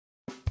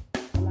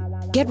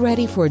Get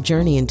ready for a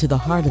journey into the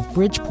heart of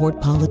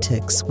Bridgeport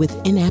politics with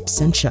In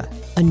Absentia,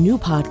 a new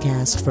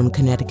podcast from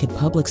Connecticut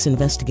Public's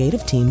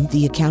investigative team,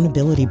 The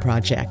Accountability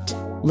Project.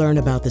 Learn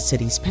about the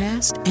city's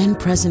past and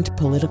present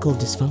political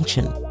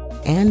dysfunction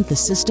and the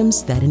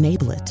systems that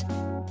enable it.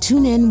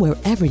 Tune in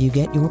wherever you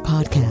get your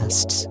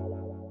podcasts.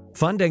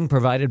 Funding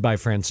provided by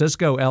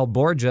Francisco L.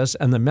 Borges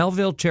and the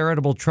Melville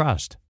Charitable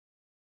Trust.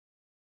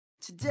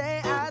 Today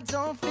I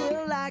don't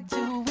feel like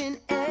doing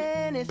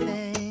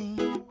anything.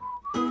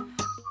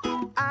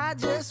 I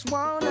just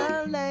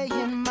wanna lay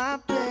in my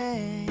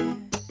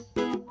bed.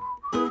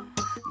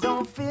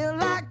 Don't feel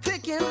like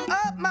picking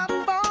up my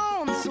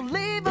phone, so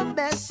leave a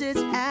message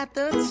at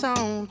the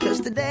tone. 'Cause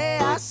today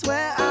I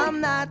swear I'm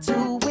not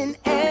doing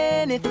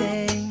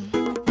anything.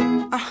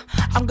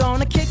 I'm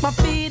gonna kick my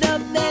feet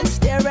up, then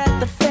stare at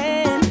the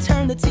fan,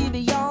 turn the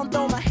TV on,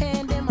 throw my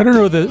hand in my... I don't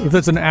know if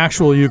that's an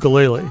actual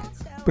ukulele,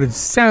 but it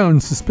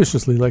sounds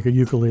suspiciously like a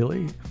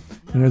ukulele.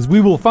 And as we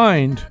will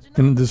find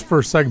in this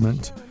first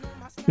segment,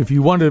 if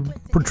you want to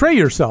portray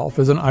yourself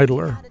as an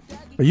idler,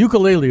 a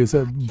ukulele is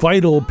a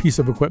vital piece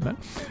of equipment.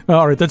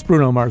 All right, that's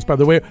Bruno Mars, by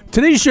the way.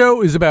 Today's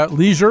show is about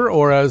leisure,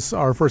 or as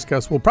our first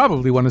guest will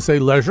probably want to say,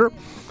 leisure.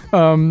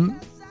 I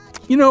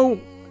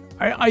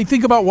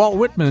think about Walt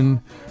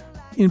Whitman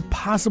in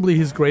possibly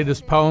his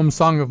greatest poem,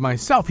 Song of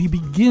Myself. He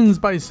begins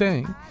by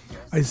saying,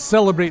 I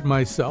celebrate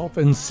myself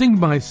and sing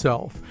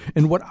myself,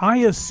 and what I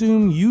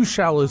assume you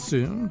shall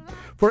assume.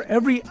 For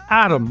every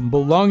atom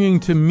belonging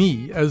to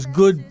me as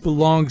good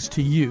belongs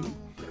to you.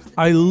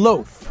 I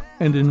loaf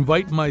and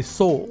invite my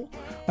soul.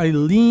 I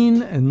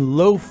lean and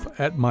loaf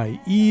at my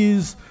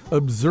ease,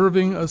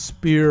 observing a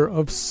spear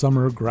of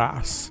summer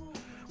grass.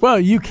 Well,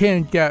 you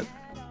can't get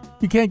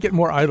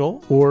more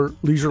idle or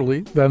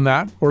leisurely than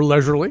that, or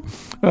leisurely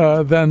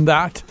than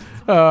that.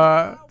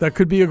 That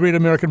could be a great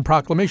American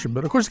proclamation.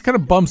 But of course, it kind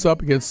of bumps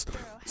up against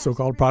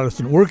so-called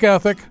Protestant work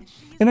ethic.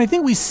 And I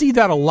think we see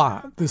that a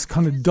lot, this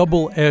kind of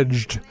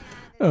double-edged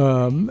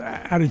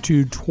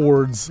attitude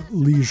towards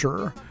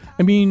leisure.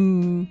 I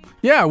mean,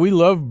 yeah, we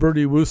love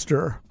Bertie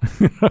Wooster,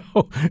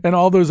 and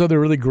all those other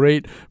really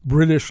great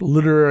British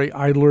literary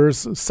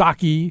idlers.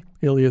 Saki,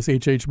 alias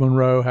H.H.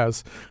 Munro,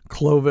 has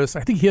Clovis.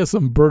 I think he has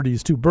some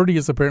birdies, too. Bertie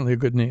is apparently a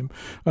good name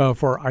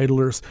for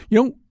idlers.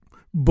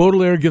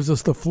 Baudelaire gives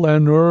us the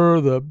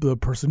flaneur, the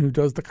person who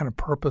does the kind of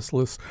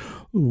purposeless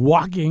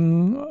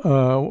walking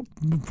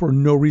for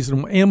no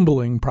reason.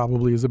 Ambling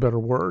probably is a better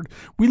word.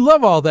 We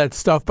love all that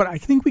stuff, but I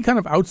think we kind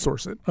of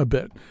outsource it a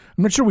bit.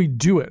 I'm not sure we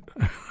do it.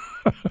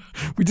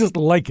 We just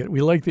like it.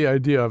 We like the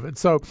idea of it.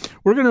 So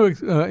we're going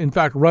to, in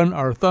fact, run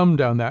our thumb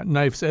down that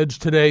knife's edge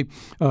today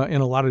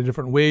in a lot of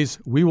different ways.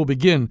 We will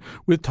begin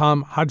with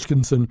Tom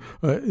Hodgkinson,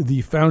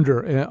 the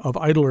founder of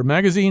Idler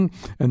Magazine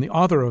and the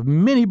author of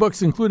many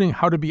books, including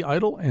How to Be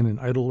Idle and An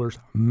Idler's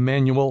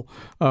Manual.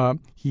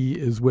 He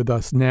is with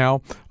us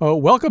now.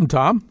 Welcome,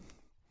 Tom.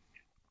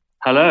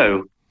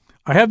 Hello.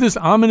 I have this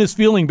ominous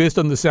feeling based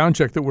on the sound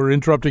check that we're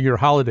interrupting your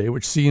holiday,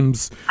 which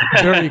seems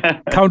very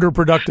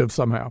counterproductive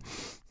somehow.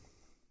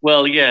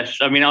 Well, yes.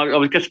 I mean, I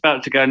was just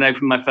about to go and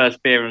open my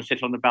first beer and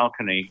sit on the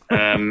balcony.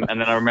 And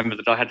then I remembered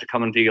that I had to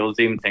come and do your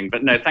Zoom thing.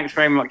 But no, thanks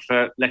very much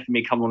for letting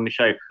me come on the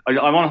show. I'm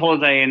on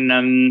holiday in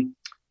an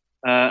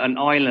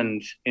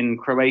island in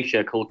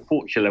Croatia called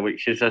Korčula,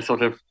 which is a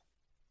sort of,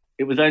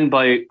 it was owned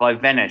by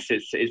Venice.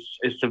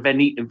 It's a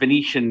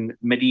Venetian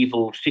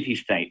medieval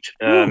city-state.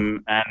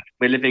 And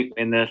we're living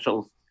in a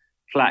sort of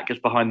flat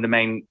just behind the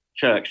main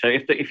church. So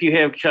if you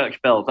hear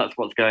church bells, that's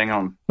what's going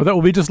on. Well, that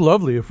will be just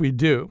lovely if we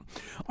do.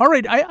 All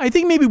right. I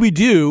think maybe we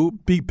do,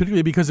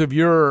 particularly because of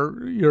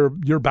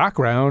your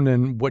background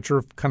and what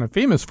you're kind of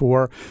famous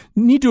for,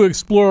 need to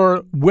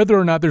explore whether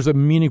or not there's a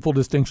meaningful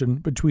distinction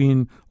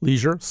between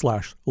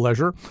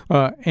leisure/leisure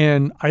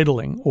and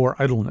idling or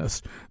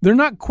idleness. They're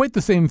not quite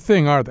the same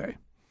thing, are they?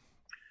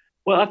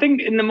 Well, I think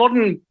in the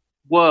modern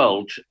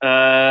world,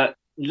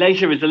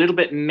 leisure is a little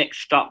bit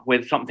mixed up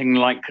with something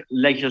like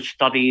leisure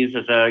studies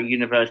as a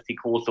university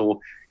course, or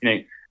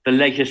the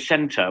leisure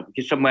center, which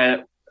is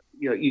somewhere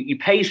you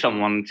pay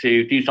someone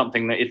to do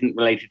something that isn't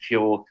related to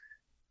your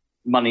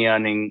money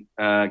earning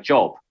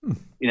job.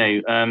 So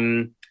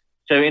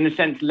in a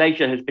sense,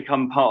 leisure has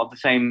become part of the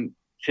same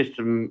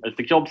system as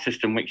the job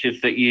system, which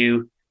is that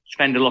you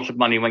spend a lot of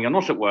money when you're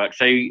not at work.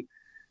 So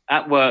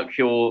at work,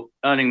 you're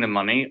earning the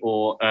money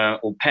or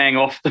paying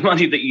off the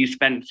money that you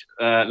spent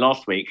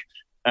last week.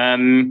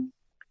 And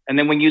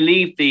then when you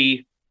leave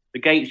the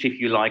gates, if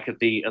you like, of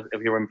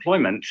your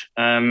employment,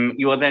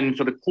 you are then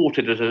sort of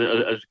courted as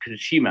a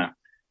consumer,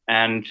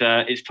 and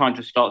it's time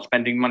to start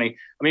spending money.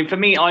 I mean, for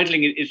me,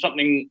 idling is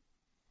something.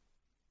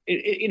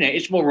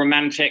 It's more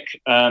romantic.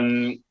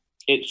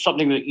 It's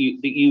something that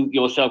you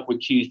yourself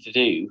would choose to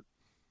do,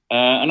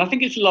 and I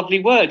think it's a lovely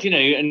word.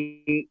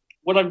 And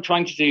what I've been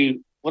trying to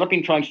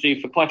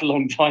do for quite a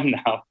long time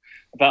now,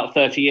 about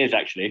 30 years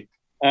actually,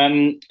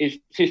 is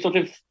to sort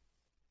of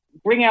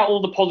bring out all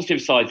the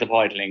positive sides of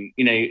idling.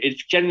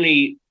 It's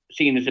generally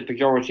seen as a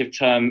pejorative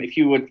term. If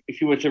you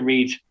were to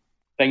read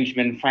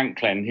Benjamin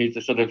Franklin, who's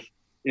the sort of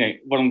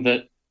one of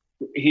the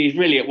he's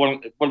really at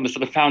one of the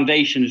sort of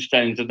foundation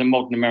stones of the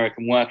modern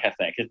American work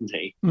ethic, isn't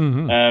he?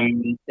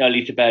 Mm-hmm.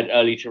 Early to bed,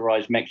 early to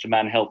rise makes a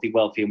man healthy,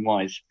 wealthy, and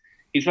wise.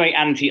 He's very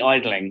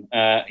anti-idling.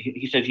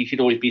 He says he should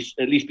always be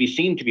at least be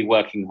seen to be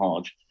working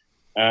hard.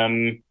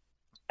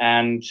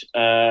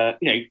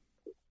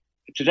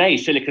 Today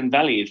Silicon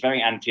Valley is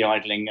very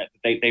anti-idling.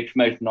 They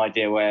promote an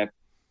idea where,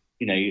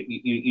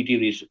 you do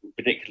these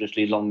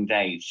ridiculously long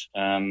days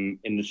in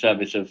the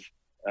service of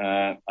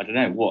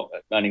earning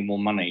more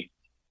money.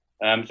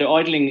 So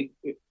idling,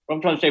 what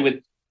I'm trying to say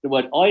with the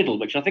word idle,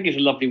 which I think is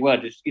a lovely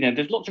word, is,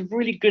 there's lots of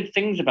really good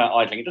things about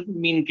idling. It doesn't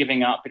mean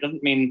giving up. It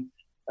doesn't mean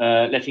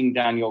letting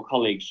down your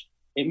colleagues.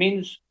 It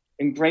means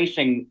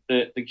embracing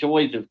the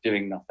joys of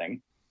doing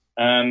nothing,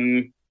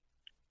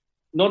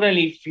 not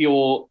only for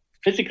your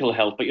physical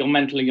health, but your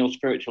mental and your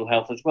spiritual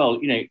health as well.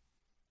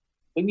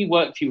 When you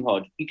work too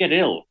hard, you get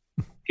ill.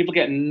 People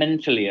get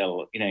mentally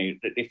ill,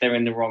 if they're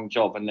in the wrong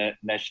job and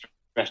they're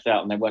stressed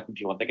out and they're working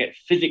too hard. They get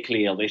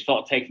physically ill. They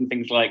start taking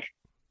things like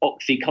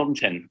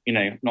OxyContin,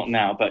 not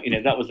now, but,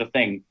 that was a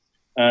thing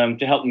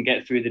to help them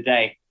get through the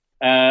day.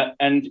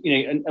 And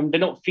they're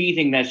not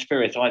feeding their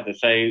spirit either.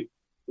 So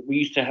we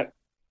used to have,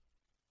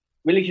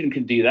 religion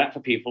can do that for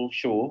people,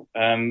 sure.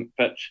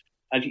 But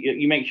as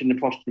you mentioned, the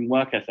Protestant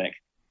work ethic,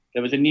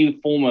 there was a new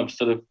form of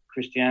sort of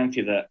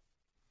Christianity that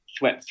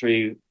swept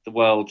through the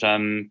world,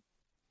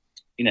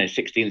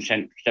 16th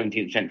century,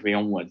 17th century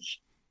onwards,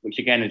 which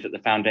again is at the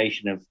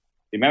foundation of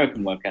the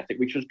American work ethic,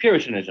 which was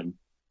Puritanism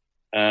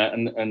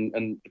and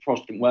the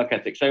Protestant work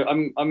ethic. So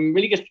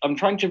I'm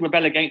trying to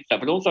rebel against that,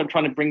 but also I'm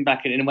trying to bring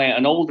back in a way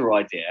an older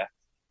idea,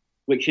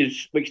 which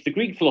the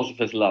Greek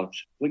philosophers loved,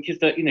 which is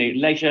that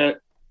leisure.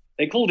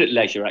 They called it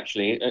leisure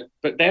actually,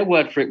 but their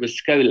word for it was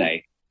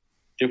skole.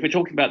 So if we're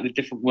talking about the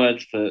different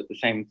words for the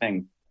same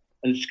thing,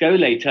 and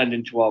skole turned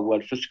into our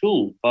word for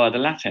school via the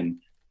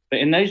Latin. But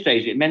in those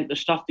days, it meant the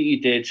stuff that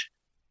you did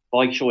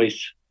by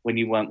choice when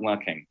you weren't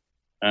working.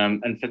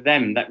 And for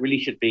them, that really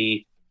should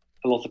be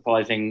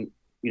philosophizing,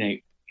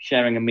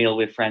 sharing a meal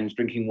with friends,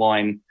 drinking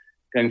wine,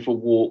 going for a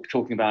walk,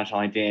 talking about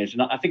ideas.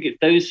 And I think it's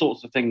those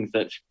sorts of things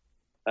that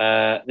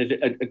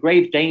there's a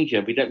grave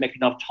danger we don't make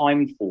enough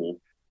time for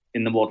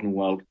in the modern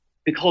world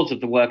because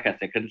of the work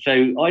ethic. And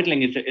so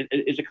idling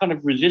is a kind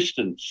of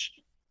resistance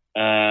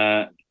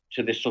to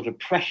this sort of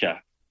pressure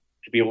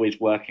to be always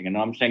working. And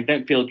I'm saying,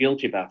 don't feel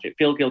guilty about it.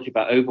 Feel guilty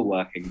about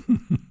overworking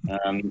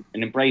and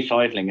embrace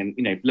idling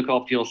and, look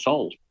after your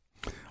soul.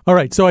 All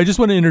right. So I just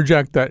want to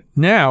interject that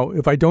now,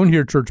 if I don't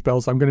hear church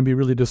bells, I'm going to be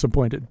really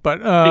disappointed.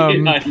 But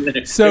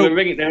so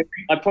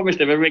I promised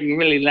they were ringing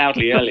really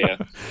loudly earlier.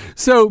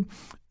 So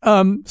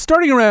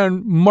starting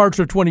around March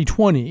of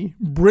 2020,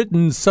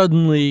 Britain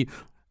suddenly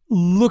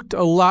looked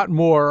a lot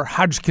more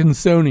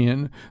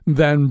Hodgkinsonian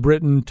than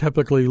Britain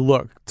typically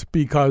looked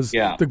because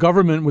the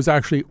government was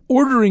actually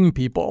ordering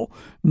people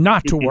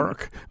not to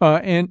work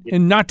and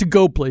not to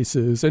go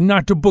places and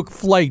not to book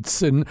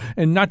flights and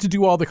not to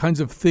do all the kinds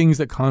of things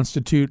that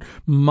constitute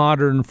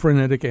modern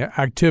frenetic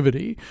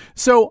activity.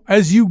 So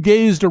as you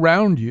gazed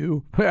around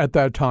you at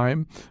that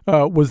time,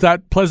 was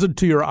that pleasant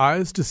to your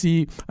eyes to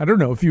see, I don't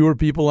know, fewer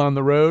people on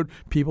the road,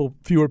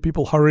 fewer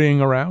people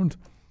hurrying around?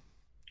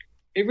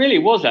 It really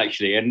was,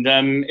 actually, and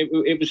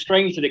it was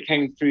strange that it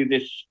came through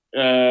this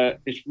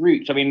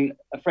route. I mean,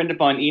 a friend of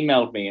mine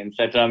emailed me and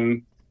said,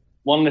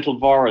 one little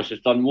virus has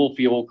done more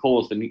for your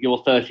cause than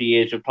your 30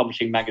 years of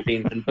publishing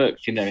magazines and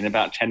books, in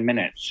about 10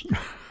 minutes.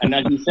 And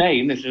as you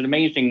say, this is an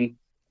amazing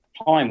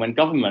time when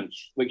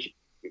governments, which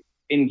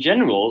in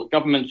general,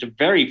 governments are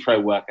very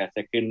pro-work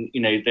ethic, and,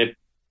 the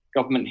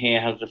government here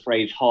has the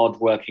phrase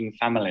hard-working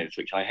families,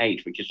 which I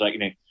hate, which is like,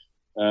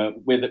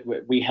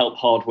 we help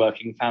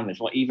hard-working families.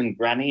 Like even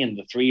Granny and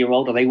the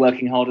 3-year-old, are they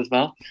working hard as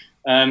well?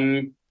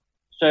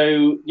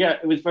 So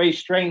it was very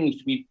strange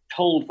to be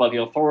told by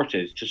the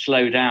authorities to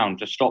slow down,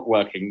 to stop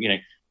working.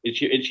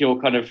 It's your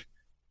kind of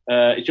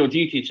it's your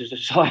duty to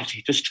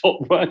society to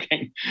stop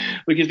working,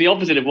 which is the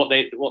opposite of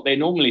what they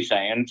normally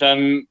say. And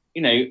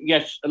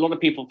yes, a lot of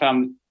people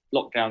found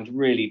lockdowns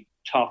really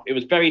tough. It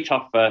was very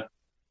tough for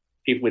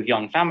people with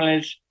young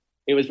families.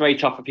 It was very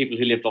tough for people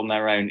who lived on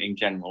their own in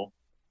general.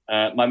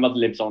 My mother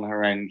lives on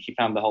her own. She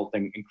found the whole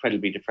thing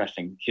incredibly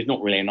depressing. She's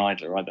not really an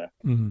idler either.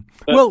 Mm-hmm.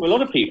 But for a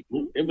lot of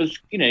people, it was,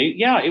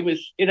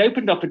 it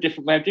opened up a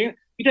different way of doing it.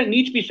 You don't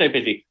need to be so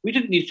busy. We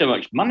didn't need so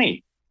much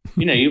money.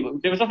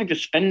 There was nothing to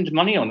spend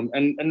money on.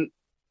 And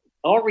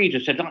our reader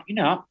said,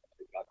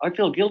 I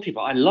feel guilty,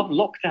 but I love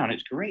lockdown.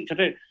 It's great.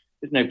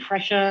 There's no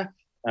pressure.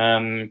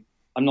 I'm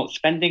not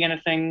spending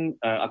anything.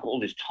 I've got all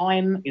this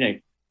time.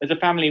 As a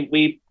family,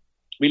 we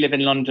live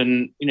in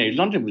London.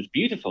 London was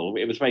beautiful.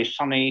 It was very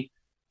sunny.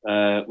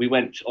 We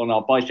went on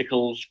our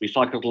bicycles. We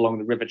cycled along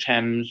the River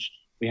Thames.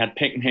 We had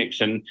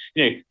picnics, and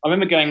I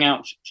remember going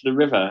out to the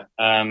river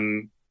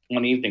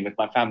one evening with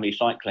my family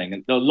cycling,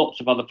 and there were lots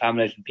of other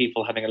families and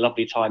people having a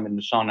lovely time in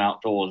the sun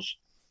outdoors.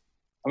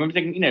 I remember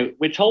thinking,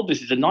 we're told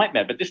this is a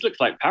nightmare, but this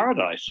looks like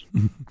paradise.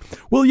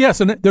 Well,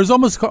 yes, and there's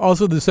almost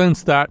also the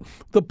sense that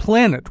the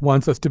planet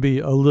wants us to be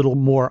a little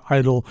more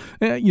idle.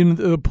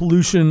 The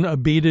pollution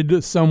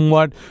abated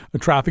somewhat, the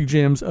traffic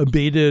jams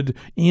abated,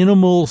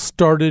 animals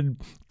started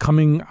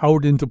coming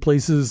out into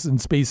places and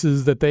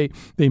spaces that they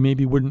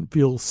maybe wouldn't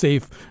feel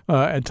safe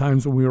at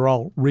times when we were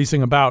all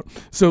racing about.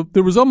 So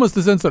there was almost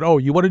the sense that,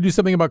 you want to do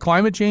something about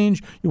climate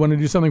change, you want to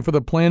do something for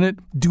the planet,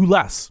 do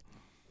less.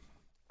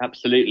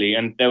 Absolutely,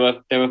 and there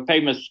were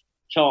famous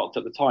charts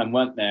at the time,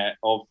 weren't there,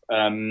 of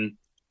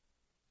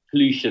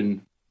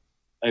pollution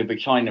over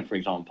China, for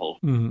example.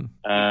 Mm-hmm.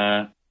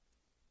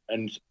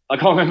 And I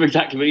can't remember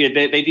exactly, but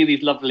they do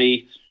these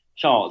lovely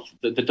charts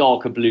that the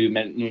darker blue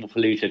meant more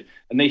polluted,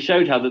 and they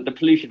showed how the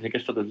pollution had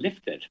just sort of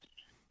lifted.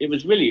 It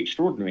was really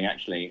extraordinary,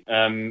 actually.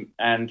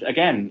 And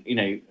again,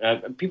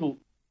 people.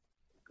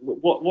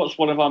 What's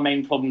one of our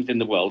main problems in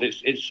the world?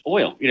 It's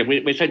oil.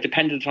 We're so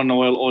dependent on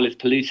oil. Oil is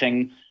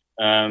polluting.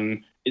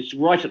 It's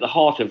right at the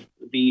heart of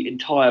the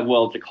entire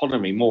world's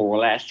economy, more or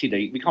less.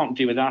 We can't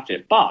do without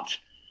it. But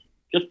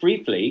just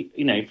briefly,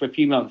 for a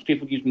few months,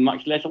 people use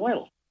much less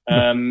oil.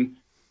 And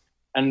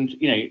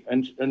I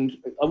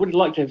would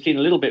like to have seen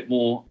a little bit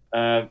more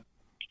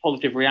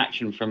positive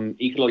reaction from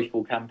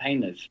ecological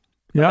campaigners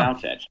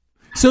about it.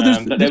 So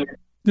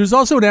there's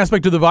also an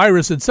aspect to the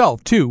virus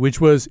itself too, which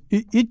was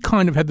it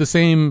kind of had the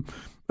same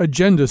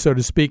agenda, so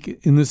to speak,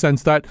 in the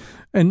sense that,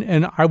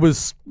 and I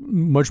was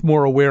much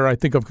more aware, I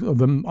think, of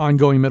the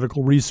ongoing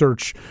medical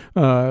research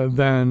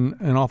than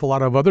an awful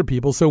lot of other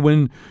people. So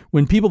when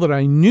people that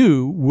I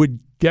knew would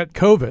get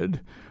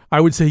COVID, I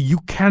would say, you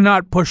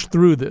cannot push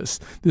through this.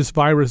 This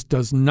virus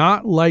does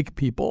not like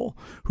people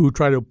who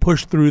try to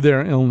push through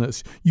their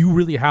illness. You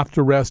really have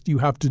to rest. You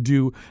have to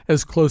do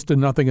as close to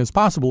nothing as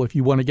possible if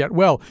you want to get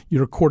well.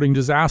 You're courting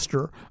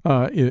disaster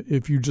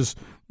if you just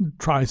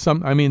try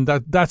some. I mean,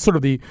 that's sort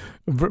of the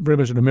very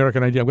much an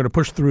American idea. I'm going to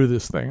push through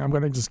this thing. I'm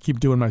going to just keep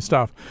doing my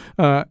stuff.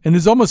 And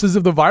it's almost as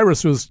if the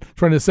virus was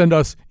trying to send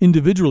us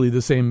individually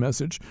the same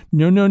message.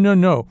 No,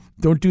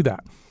 don't do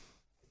that.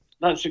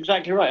 That's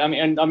exactly right. I mean,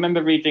 and I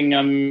remember reading.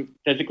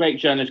 There's a great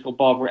journalist called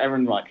Barbara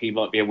Ehrenreich who you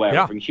might be aware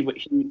of. And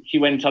she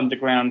went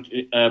underground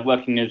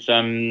working as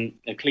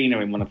a cleaner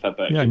in one of her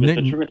books. Yeah,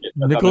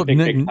 nickeled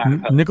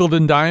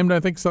and dimed, I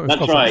think. So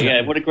that's right.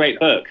 Yeah, what a great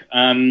book.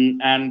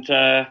 And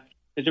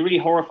there's a really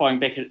horrifying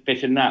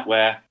bit in that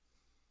where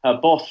her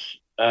boss,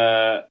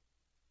 one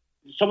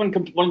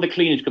of the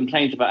cleaners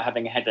complains about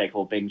having a headache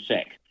or being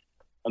sick,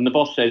 and the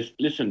boss says,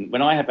 "Listen,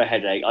 when I have a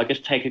headache, I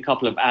just take a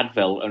couple of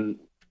Advil and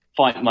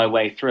fight my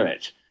way through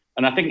it."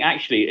 And I think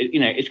actually,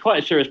 it's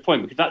quite a serious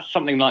point, because that's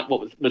something like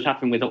what was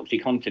happening with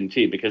OxyContin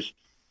too, because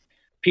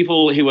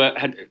people who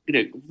had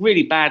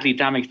really badly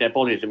damaged their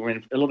bodies and were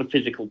in a lot of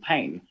physical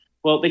pain,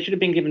 well, they should have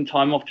been given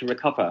time off to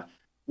recover.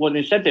 What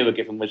instead they were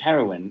given was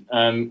heroin,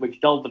 which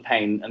dulled the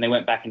pain, and they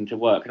went back into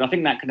work. And I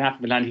think that can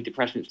happen with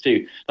antidepressants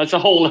too. That's a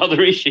whole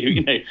other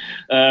issue,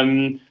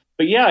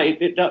 But yeah,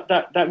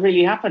 that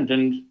really happened,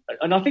 and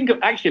I think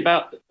actually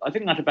that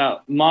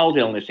about mild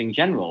illness in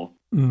general.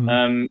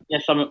 Mm.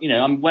 Yes,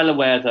 I'm well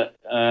aware that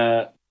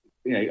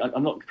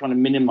I'm not trying to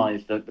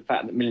minimise the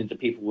fact that millions of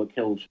people were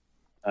killed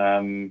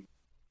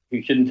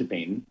who shouldn't have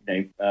been,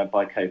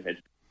 by COVID.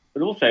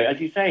 But also, as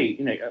you say,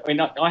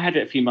 I had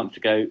it a few months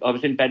ago. I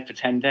was in bed for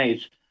 10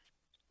 days.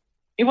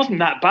 It wasn't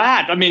that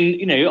bad. I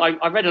mean,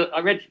 I read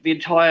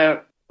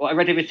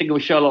every single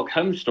Sherlock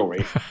Holmes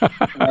story,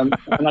 and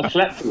I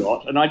slept a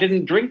lot, and I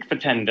didn't drink for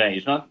 10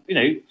 days. And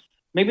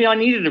maybe I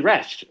needed a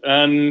rest.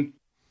 So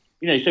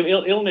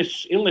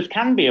illness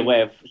can be a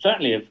way of it's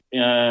certainly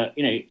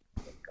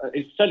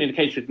the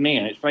case with me,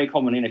 and it's very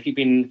common. If you've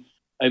been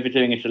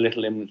overdoing it a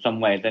little in some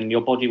way, then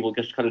your body will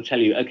just kind of tell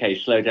you, okay,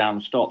 slow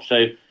down, stop.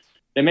 So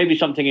there may be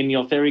something in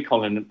your theory,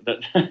 Colin,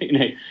 that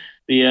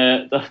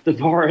the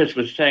virus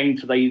was saying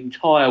to the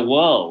entire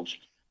world,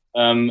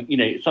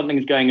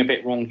 something's going a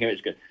bit wrong here. It's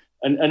good,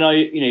 and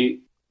I,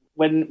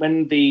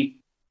 when the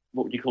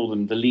what would you call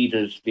them, the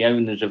leaders, the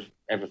owners of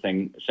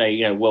everything,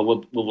 say,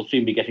 we'll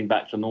soon be getting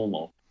back to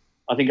normal.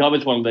 I think I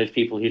was one of those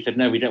people who said,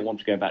 no, we don't want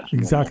to go back to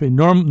normal. Exactly.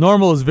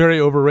 Normal is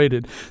very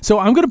overrated. So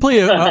I'm going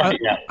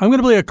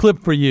to play a clip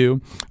for you.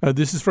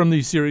 This is from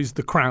the series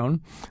The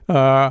Crown.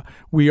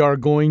 We are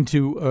going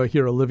to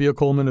hear Olivia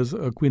Colman as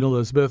Queen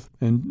Elizabeth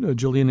and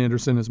Gillian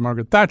Anderson as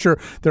Margaret Thatcher.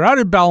 They're out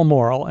at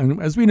Balmoral, and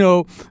as we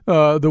know,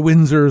 the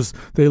Windsors,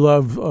 they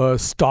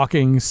love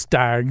stalking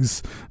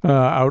stags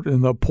out in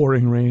the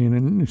pouring rain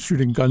and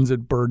shooting guns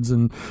at birds,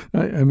 and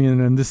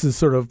and this is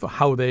sort of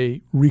how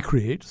they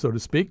recreate, so to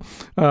speak.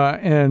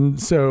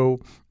 And so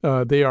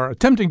they are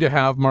attempting to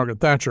have Margaret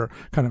Thatcher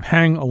kind of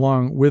hang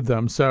along with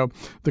them. So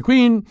the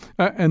Queen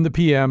and the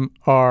PM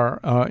are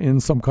in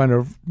some kind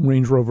of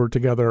Range Rover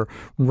together,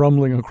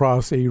 rumbling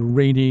across a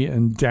rainy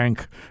and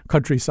dank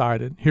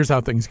countryside. And here's how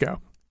things go.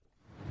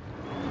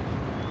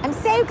 I'm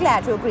so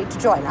glad you agreed to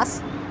join us.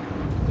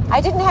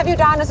 I didn't have you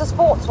down as a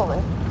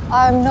sportswoman.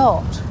 I'm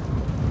not,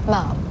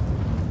 Mum.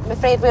 I'm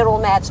afraid we're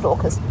all mad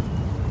stalkers.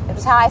 It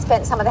was how I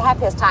spent some of the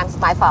happiest times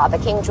with my father,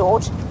 King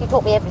George. He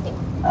taught me everything.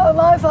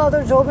 My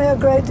father taught me a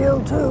great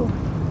deal too.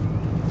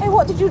 Hey,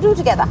 what did you do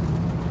together?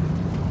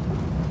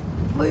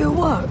 We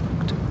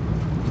worked.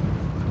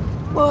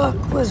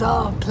 Work was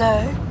our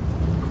play.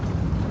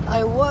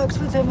 I worked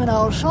with him in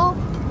our shop.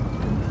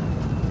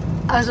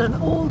 As an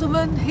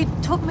alderman, he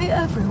took me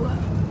everywhere.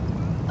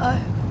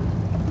 I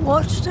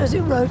watched as he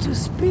wrote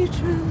his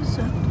speeches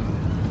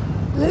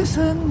and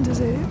listened as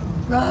he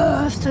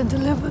rehearsed and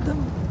delivered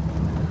them.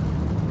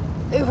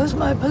 It was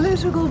my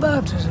political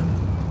baptism.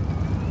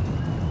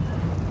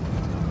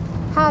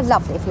 How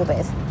lovely of you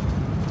both.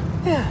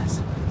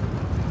 Yes.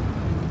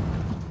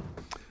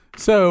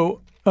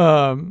 So,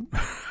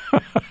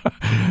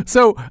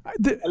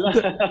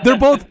 they're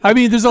both. I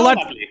mean, there's a lot.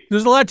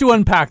 There's a lot to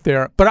unpack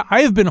there, but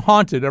I have been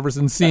haunted ever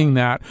since seeing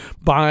that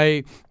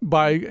by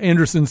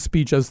Anderson's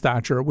speech as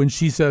Thatcher when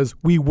she says,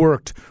 "We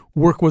worked.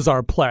 Work was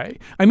our play."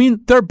 I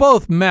mean, they're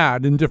both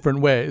mad in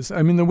different ways.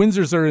 I mean, the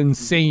Windsors are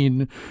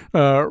insane,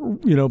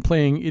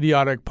 playing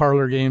idiotic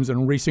parlor games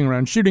and racing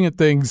around shooting at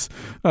things.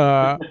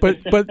 I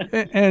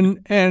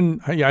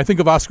think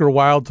of Oscar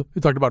Wilde, who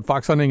talked about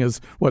fox hunting as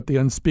the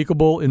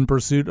unspeakable in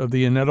pursuit of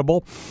the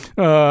inedible.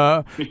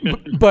 But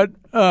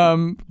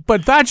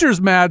Thatcher's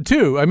mad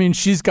too. I mean,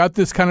 she's got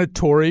this kind of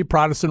Tory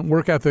Protestant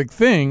work ethic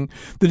thing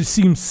that it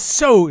seems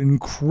so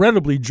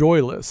incredibly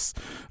joyless.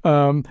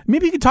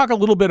 Maybe you could talk a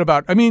little bit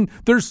about, I mean,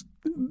 those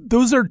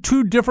are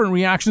two different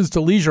reactions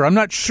to leisure. I'm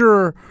not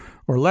sure,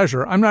 or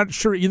leisure, I'm not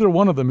sure either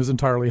one of them is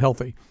entirely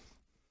healthy.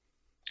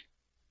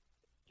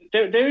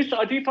 I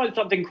do find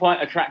something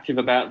quite attractive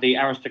about the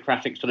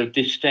aristocratic sort of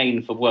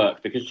disdain for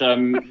work, because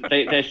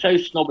they're so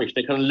snobbish.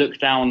 They kind of look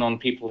down on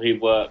people who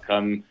work.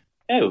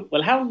 Oh,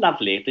 well, how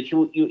lovely that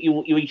you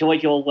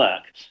enjoyed your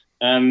work.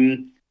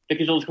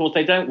 Because, of course,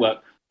 they don't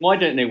work. Why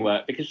don't they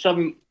work? Because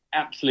some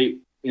absolute,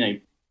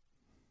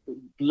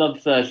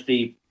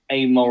 bloodthirsty,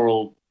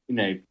 amoral,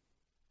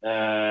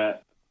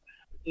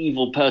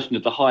 evil person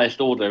of the highest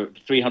order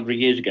 300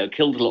 years ago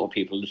killed a lot of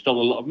people and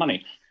stole a lot of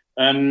money.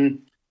 And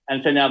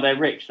so now they're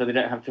rich, so they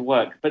don't have to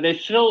work. But they're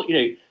still,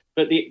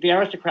 but the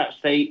aristocrats,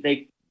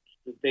 they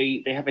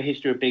have a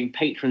history of being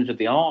patrons of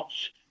the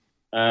arts.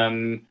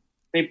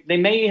 They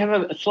may have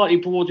a slightly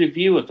broader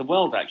view of the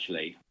world,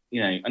 actually,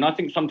 and I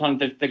think sometimes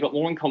they've got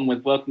more in common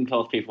with working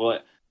class people.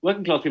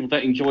 Working class people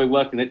don't enjoy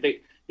working.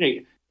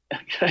 If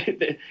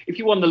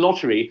you won the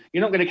lottery,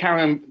 you're not going to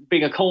carry on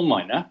being a coal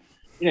miner.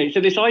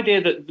 So this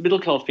idea that the middle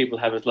class people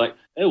have is like,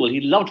 oh, well,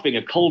 he loved being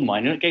a coal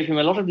miner. It gave him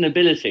a lot of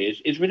nobility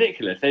is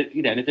ridiculous. They're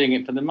doing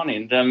it for the money.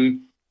 And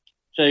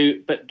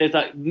but there's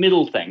that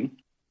middle thing,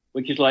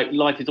 which is like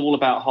life is all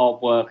about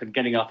hard work and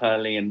getting up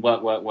early and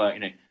work,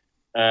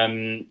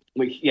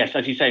 which, yes,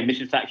 as you say,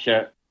 Mrs.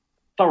 Thatcher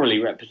thoroughly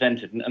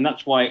represented. And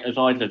that's why, as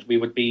idlers, we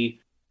would be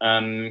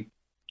sort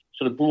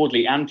of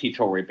broadly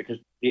anti-Tory, because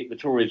the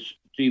Tories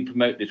do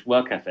promote this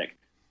work ethic.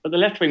 But the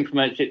left wing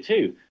promotes it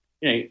too.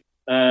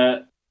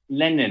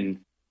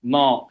 Lenin,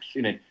 Marx,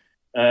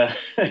 the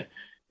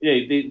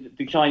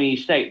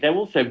Chinese state, they're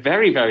also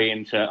very, very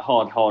into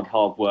hard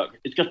work.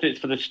 It's just it's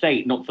for the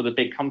state, not for the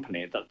big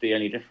company. That's the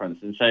only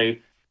difference. And so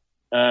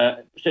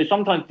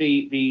sometimes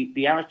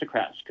the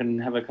aristocrats can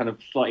have a kind of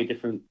slightly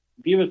different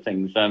view of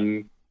things,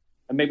 and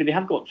maybe they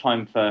have got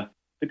time for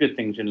the good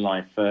things in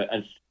life.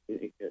 As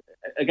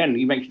again,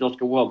 you mentioned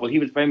Oscar Wilde. Well, he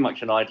was very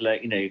much an idler.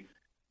 He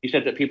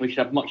said that people should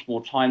have much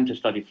more time to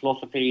study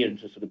philosophy and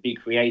to sort of be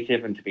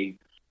creative and to be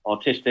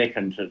artistic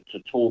and to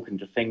talk and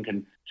to think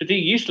and to do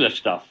useless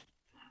stuff.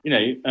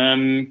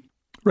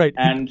 Right.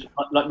 And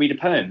like read a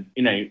poem.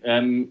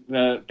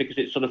 Because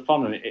it's sort of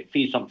fun and it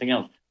feeds something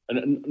else.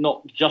 And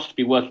not just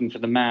be working for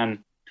the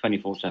man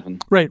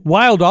 24/7. Right.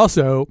 Wilde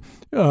also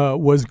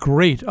was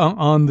great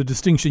on the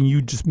distinction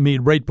you just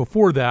made right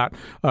before that.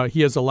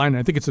 He has a line,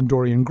 I think it's in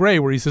Dorian Gray,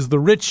 where he says, "The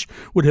rich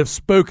would have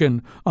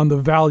spoken on the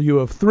value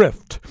of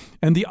thrift,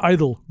 and the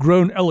idle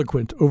grown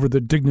eloquent over the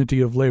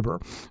dignity of labor."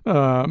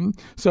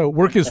 So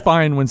work is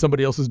fine when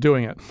somebody else is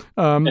doing it.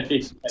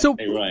 So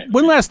right.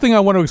 One last thing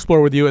I want to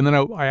explore with you, and then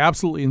I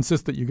absolutely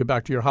insist that you get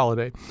back to your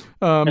holiday.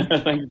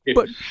 Thank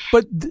you.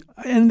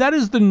 And that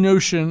is the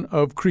notion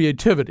of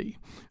creativity.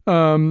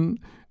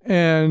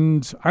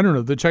 And I don't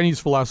know, the Chinese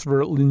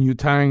philosopher Lin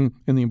Yutang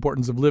in The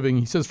Importance of Living,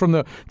 he says, from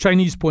the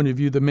Chinese point of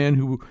view, the man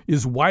who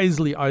is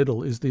wisely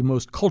idle is the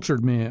most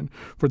cultured man,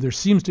 for there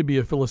seems to be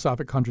a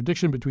philosophic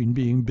contradiction between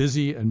being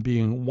busy and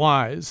being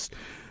wise.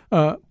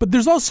 But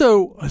there's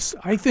also,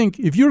 I think,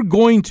 if you're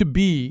going to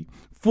be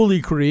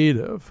fully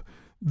creative,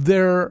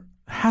 there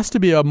have to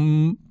be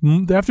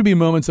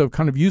moments of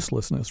kind of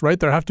uselessness, right?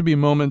 There have to be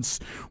moments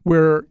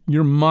where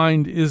your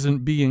mind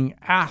isn't being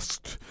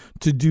asked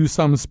to do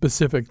some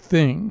specific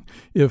thing.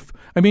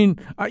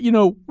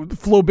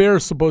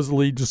 Flaubert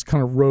supposedly just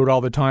kind of wrote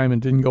all the time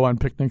and didn't go on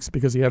picnics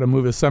because he had to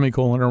move his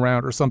semicolon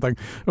around or something.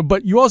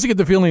 But you also get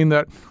the feeling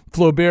that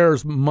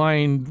Flaubert's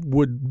mind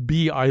would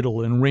be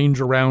idle and range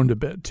around a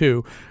bit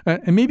too.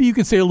 And maybe you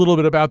could say a little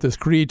bit about this.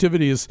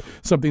 Creativity is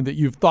something that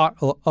you've thought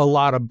a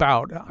lot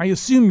about. I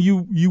assume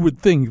you would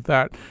think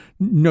that,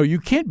 no, you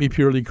can't be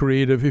purely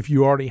creative if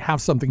you already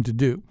have something to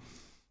do.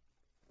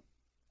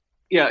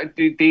 Yeah,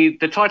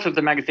 the title of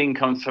the magazine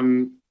comes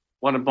from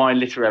one of my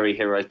literary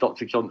heroes,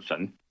 Dr.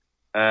 Johnson,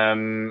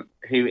 who,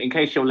 in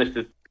case your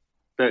listeners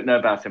don't know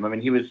about him, I mean,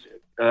 he was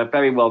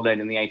very well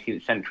known in the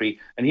 18th century,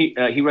 and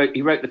he wrote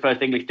the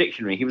first English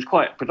dictionary. He was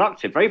quite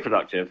productive, very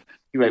productive.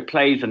 He wrote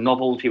plays and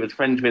novels. He was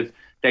friends with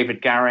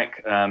David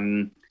Garrick,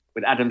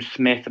 with Adam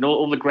Smith, and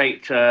all the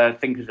great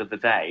thinkers of the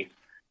day.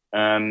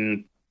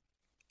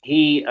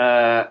 He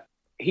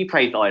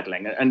praised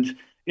idling, and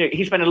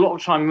he spent a lot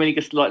of time really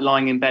just like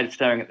lying in bed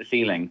staring at the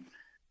ceiling.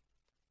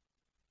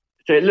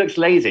 So it looks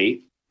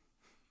lazy,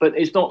 but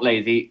it's not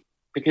lazy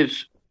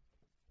because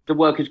the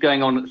work is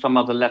going on at some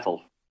other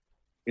level,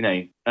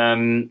 So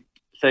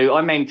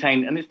I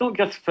maintain, and it's not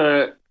just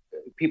for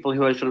people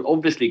who are sort of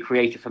obviously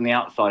creative from the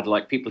outside,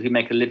 like people who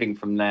make a living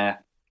from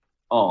their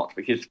art,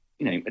 which is,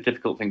 a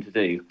difficult thing to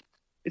do.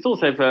 It's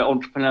also for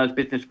entrepreneurs,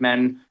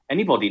 businessmen,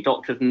 anybody,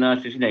 doctors and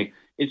nurses,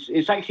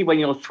 It's actually when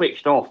you're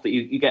switched off that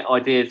you get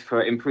ideas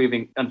for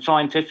improving, and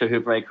scientists who are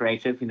very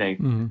creative,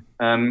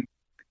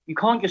 You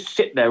can't just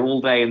sit there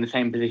all day in the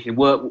same position,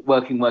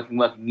 working.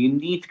 You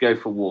need to go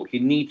for a walk. You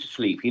need to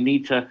sleep. You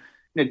need to,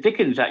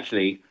 Dickens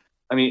actually,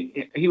 I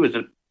mean, he was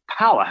a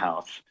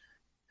powerhouse,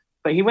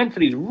 but he went for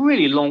these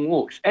really long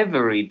walks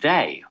every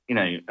day,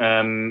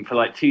 for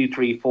like 2,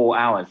 3, 4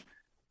 hours,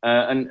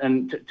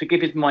 and to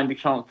give his mind a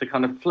chance to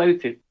kind of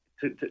float it.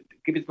 To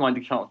give his mind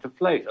a chance to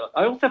float.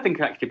 I also think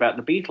actually about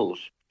the Beatles.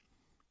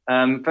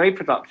 Very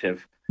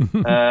productive.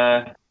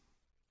 They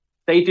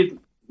did.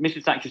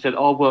 Mrs. Thatcher said,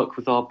 "Our work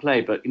was our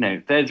play," but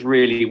theirs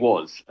really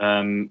was.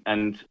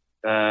 And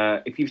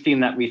if you've seen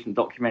that recent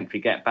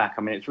documentary, Get Back,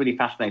 I mean, it's really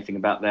fascinating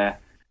about their.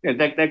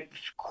 They're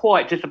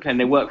quite disciplined.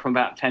 They work from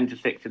about 10 to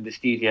 6 in the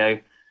studio,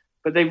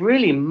 but they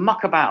really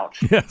muck about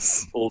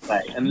all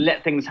day and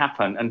let things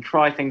happen and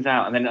try things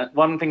out, and then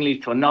one thing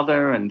leads to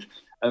another, and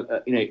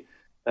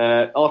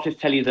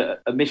artists tell you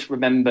that a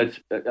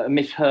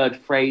misheard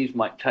phrase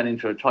might turn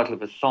into a title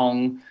of a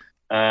song.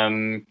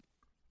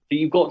 So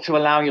you've got to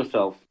allow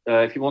yourself,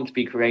 if you want to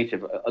be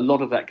creative, a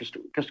lot of that just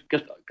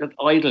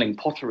idling,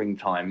 pottering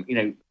time.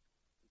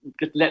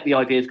 Just let the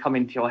ideas come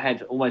into your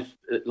head, almost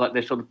like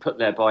they're sort of put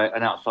there by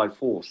an outside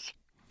force.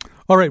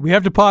 All right, we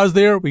have to pause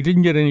there. We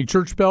didn't get any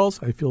church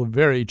bells. I feel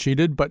very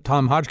cheated, but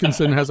Tom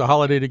Hodgkinson has a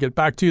holiday to get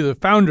back to, the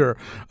founder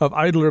of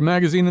Idler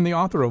magazine and the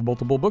author of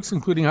multiple books,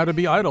 including How to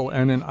Be Idle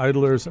and an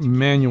Idler's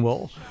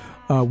Manual.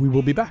 We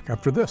will be back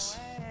after this.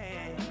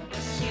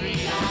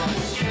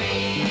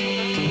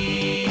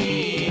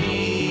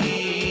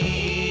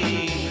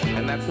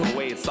 And that's the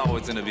way it's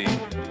always going to be.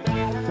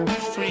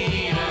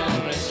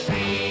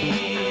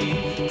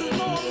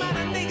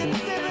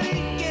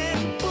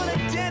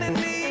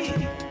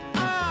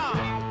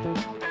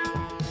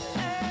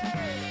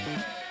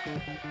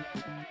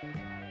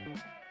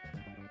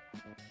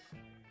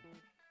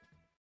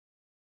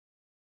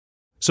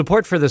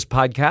 Support for this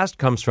podcast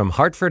comes from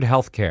Hartford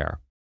Healthcare.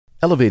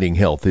 Elevating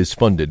Health is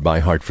funded by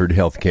Hartford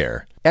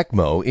Healthcare.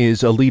 ECMO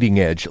is a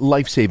leading-edge,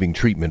 life-saving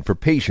treatment for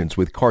patients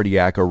with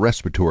cardiac or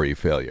respiratory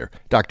failure.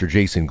 Dr.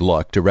 Jason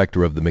Gluck,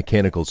 director of the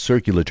Mechanical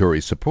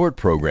Circulatory Support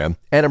Program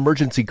and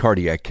Emergency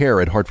Cardiac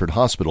Care at Hartford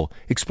Hospital,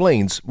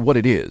 explains what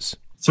it is.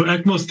 So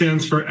ECMO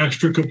stands for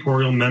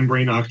extracorporeal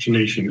membrane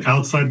oxygenation,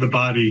 outside the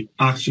body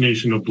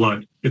oxygenation of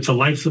blood. It's a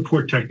life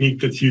support technique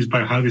that's used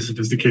by highly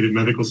sophisticated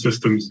medical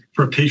systems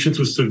for patients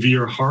with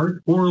severe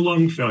heart or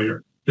lung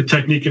failure. The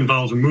technique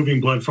involves removing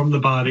blood from the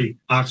body,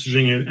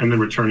 oxygenating it, and then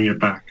returning it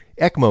back.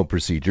 ECMO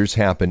procedures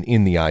happen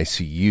in the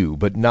ICU,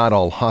 but not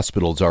all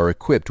hospitals are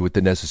equipped with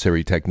the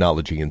necessary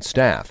technology and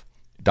staff.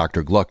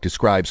 Dr. Gluck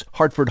describes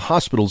Hartford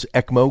Hospital's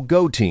ECMO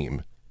Go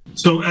team.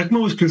 So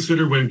ECMO is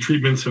considered when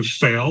treatments have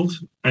failed.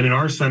 And in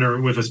our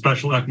center, with a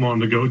special ECMO on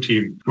the Go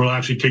team, we'll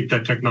actually take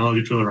that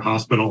technology to their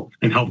hospital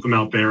and help them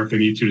out there if they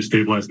need to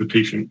stabilize the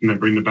patient and then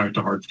bring them back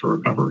to Hartford for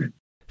recovery.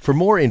 For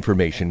more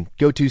information,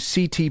 go to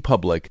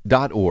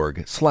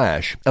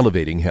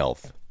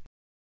ctpublic.org/elevatinghealth.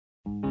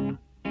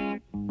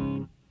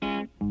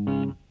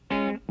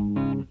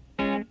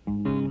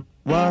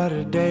 What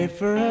a day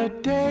for a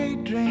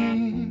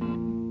daydream.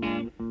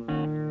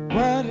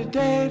 What a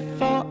day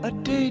for a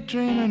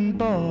daydreaming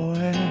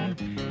boy.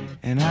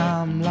 And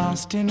I'm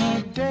lost in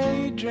a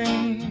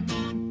daydream,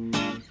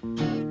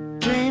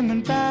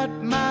 dreaming about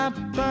my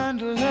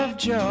bundle of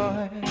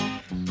joy.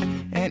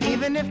 And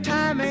even if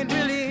time ain't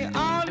really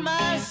on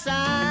my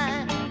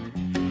side,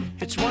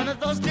 it's one of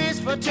those days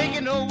for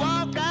taking a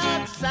walk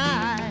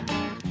outside.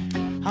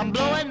 I'm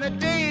blowing the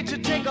day to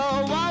take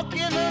a walk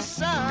in the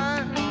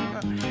sun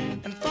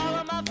and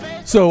follow my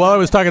face. So while I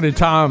was talking to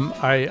Tom,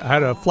 I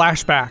had a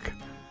flashback,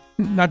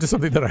 not to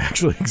something that I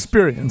actually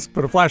experienced,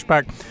 but a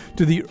flashback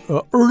to the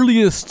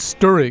earliest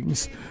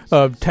stirrings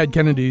of Ted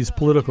Kennedy's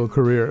political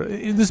career.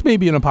 This may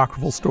be an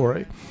apocryphal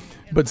story,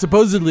 but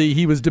supposedly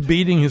he was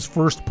debating his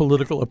first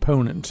political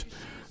opponent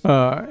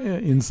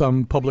in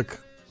some public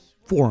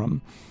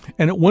forum.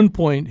 And at one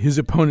point, his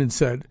opponent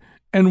said,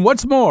 "And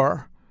what's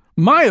more,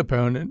 my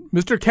opponent,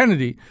 Mr.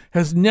 Kennedy,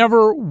 has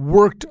never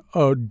worked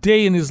a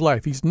day in his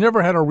life. He's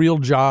never had a real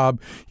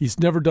job. He's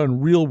never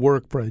done real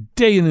work for a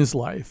day in his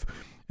life."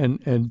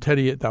 And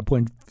Teddy at that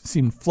point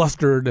seemed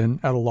flustered and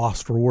at a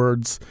loss for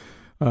words.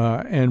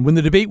 And when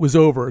the debate was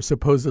over,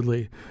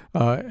 supposedly,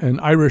 an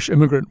Irish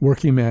immigrant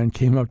working man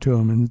came up to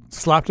him and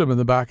slapped him in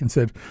the back and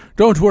said,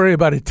 "Don't worry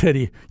about it,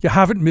 Teddy. You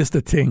haven't missed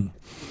a thing."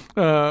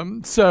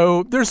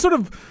 So there's sort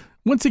of,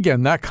 once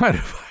again, that kind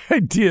of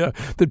idea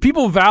that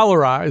people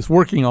valorize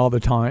working all the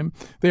time.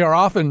 They are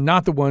often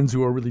not the ones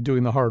who are really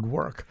doing the hard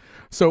work.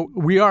 So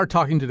we are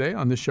talking today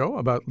on this show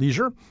about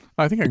leisure.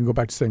 I think I can go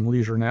back to saying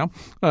leisure now.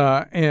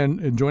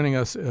 And joining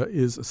us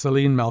is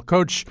Celine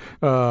Malcoach,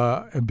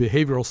 a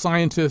behavioral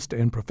scientist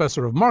and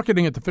professor of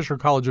marketing at the Fisher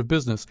College of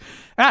Business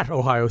at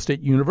Ohio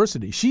State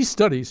University. She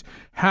studies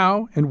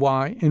how and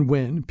why and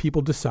when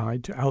people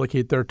decide to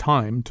allocate their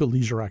time to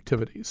leisure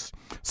activities.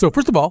 So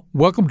first of all,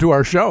 welcome to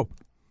our show.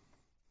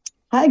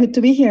 Hi, good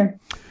to be here.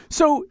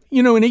 So,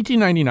 in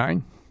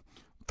 1899,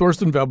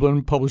 Thorstein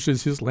Veblen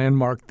publishes his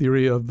landmark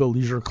theory of the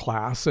leisure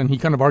class, and he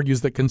kind of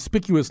argues that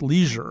conspicuous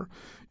leisure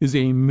is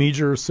a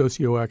major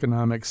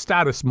socioeconomic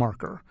status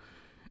marker.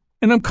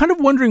 And I'm kind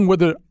of wondering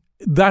whether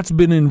that's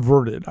been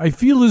inverted. I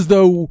feel as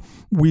though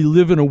we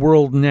live in a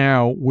world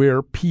now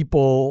where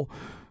people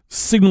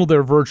signal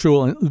their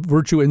virtue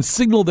and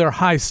signal their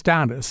high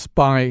status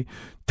by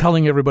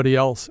telling everybody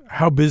else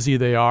how busy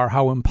they are,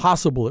 how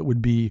impossible it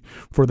would be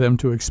for them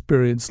to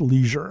experience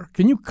leisure.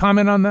 Can you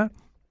comment on that?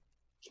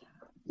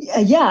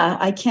 Yeah,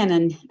 I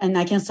can. And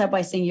I can start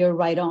by saying you're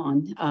right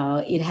on.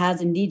 It has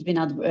indeed been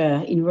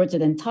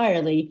inverted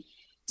entirely,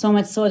 so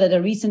much so that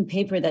a recent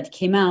paper that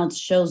came out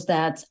shows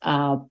that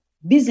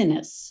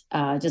busyness,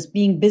 just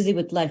being busy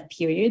with life,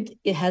 period,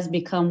 it has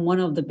become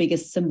one of the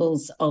biggest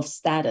symbols of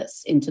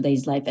status in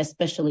today's life,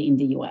 especially in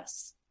the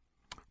U.S.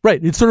 Right.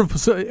 It's sort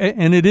of,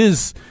 and it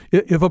is,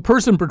 if a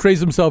person portrays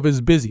himself as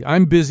busy,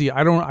 I'm busy,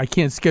 I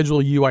can't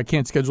schedule you, I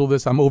can't schedule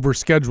this, I'm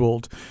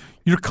overscheduled,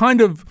 you're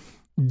kind of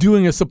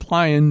doing a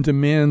supply and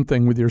demand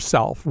thing with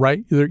yourself,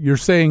 right? You're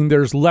saying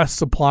there's less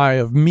supply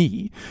of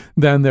me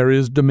than there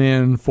is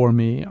demand for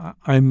me.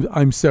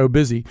 I'm so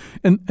busy.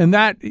 And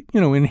that,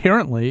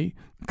 inherently,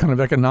 kind of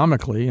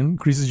economically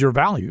increases your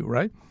value,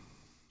 right?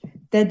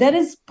 That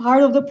is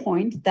part of the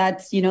point,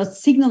 that,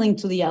 signaling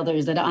to the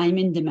others that I'm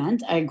in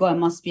demand, ergo I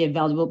must be a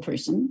valuable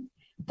person.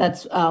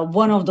 That's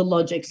one of the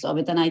logics of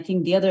it. And I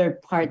think the other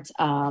part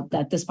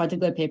that this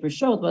particular paper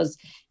showed was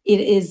it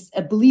is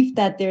a belief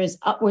that there is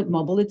upward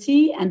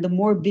mobility, and the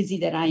more busy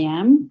that I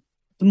am,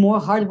 the more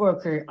hard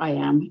worker I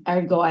am.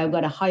 Ergo, I've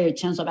got a higher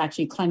chance of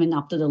actually climbing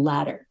up to the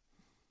ladder.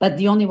 But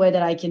the only way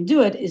that I can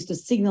do it is to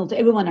signal to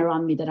everyone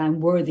around me that I'm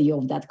worthy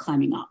of that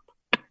climbing up.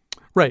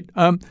 Right.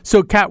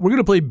 So, Kat, we're going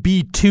to play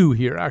B2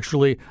 here,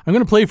 actually. I'm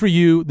going to play for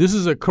you. This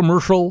is a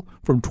commercial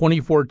from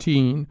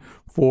 2014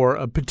 for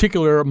a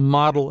particular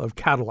model of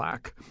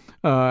Cadillac.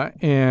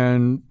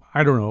 And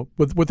I don't know.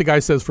 What the guy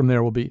says from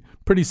there will be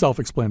pretty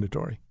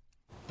self-explanatory.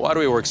 Why do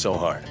we work so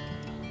hard?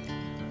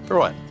 For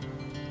what?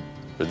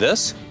 For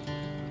this?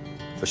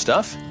 For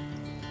stuff?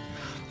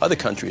 Other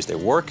countries, they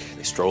work,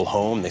 they stroll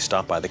home, they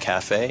stop by the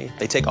cafe,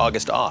 they take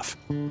August off.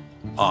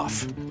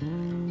 Off.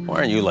 Why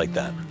aren't you like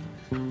that?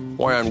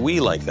 Why aren't we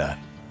like that?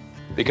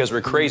 Because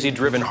we're crazy,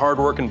 driven,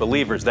 hard-working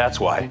believers, that's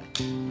why.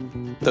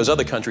 Those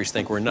other countries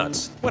think we're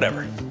nuts.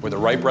 Whatever. Were the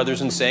Wright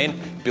brothers insane?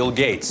 Bill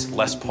Gates,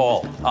 Les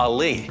Paul,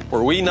 Ali.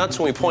 Were we nuts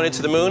when we pointed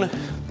to the moon?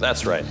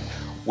 That's right.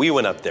 We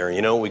went up there, and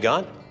you know what we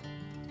got?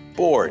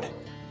 Bored.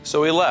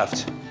 So we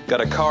left.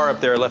 Got a car up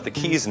there, left the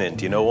keys in it.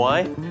 Do you know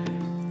why?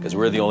 Because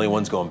we're the only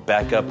ones going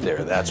back up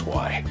there, that's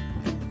why.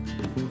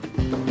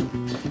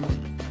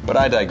 But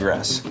I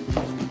digress.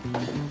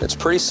 It's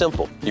pretty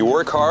simple. You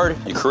work hard,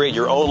 you create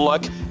your own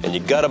luck, and you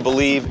gotta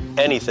believe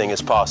anything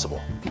is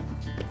possible.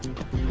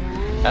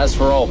 As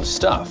for all the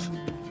stuff,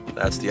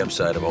 that's the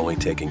upside of only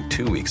taking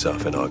 2 weeks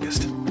off in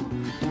August.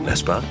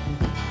 N'est-ce pas?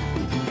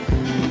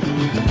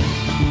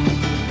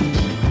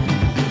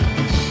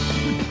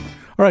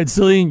 All right,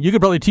 Celine, you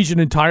could probably teach an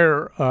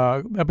entire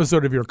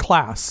episode of your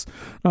class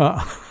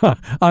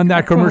on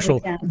that commercial.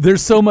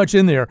 There's so much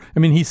in there. I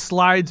mean, he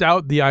slides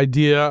out the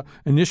idea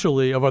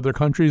initially of other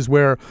countries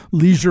where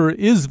leisure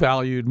is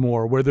valued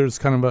more, where there's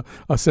kind of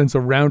a sense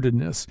of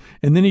roundedness.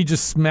 And then he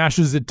just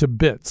smashes it to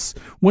bits.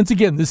 Once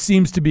again, this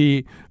seems to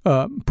be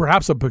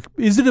perhaps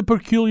is it a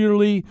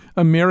peculiarly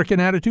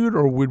American attitude,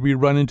 or would we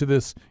run into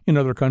this in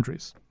other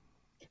countries?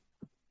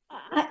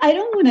 I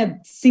don't want to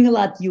single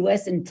out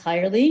U.S.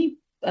 entirely.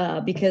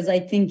 Because I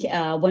think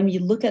when we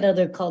look at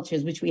other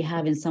cultures, which we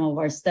have in some of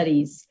our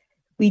studies,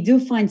 we do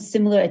find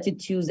similar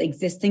attitudes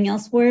existing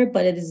elsewhere,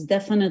 but it is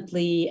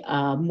definitely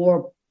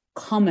more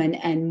common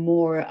and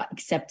more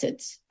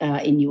accepted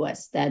in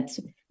US that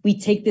we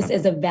take this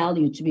as a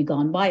value to be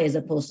gone by, as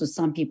opposed to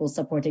some people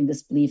supporting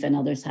this belief and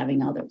others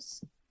having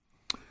others.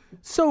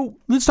 So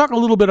let's talk a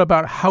little bit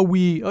about how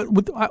we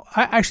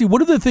actually,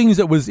 one of the things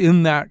that was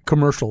in that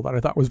commercial that I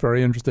thought was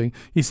very interesting,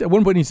 he said, at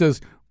one point he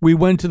says, we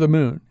went to the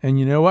moon and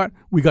you know what?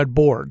 We got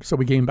bored. So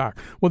we came back.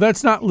 Well,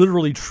 that's not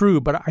literally true,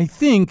 but I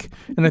think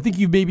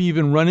you've maybe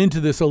even run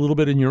into this a little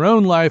bit in your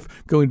own life,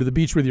 going to the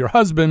beach with your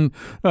husband,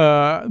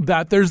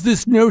 that there's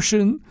this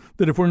notion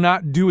that if we're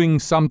not doing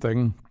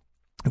something,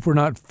 if we're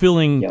not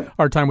filling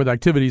our time with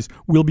activities,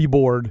 we'll be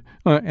bored,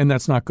 and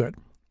that's not good.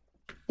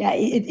 Yeah,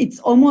 it's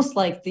almost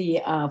like the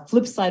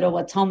flip side of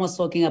what Tom was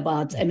talking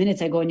about a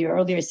minute ago in your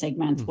earlier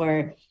segment,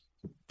 where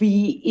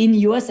we, in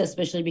US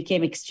especially,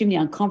 became extremely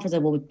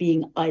uncomfortable with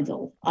being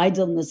idle.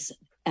 Idleness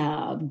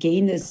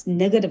gained this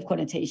negative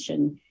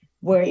connotation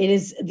where it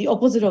is the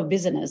opposite of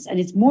business. And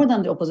it's more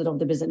than the opposite of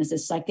the business.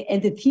 It's like the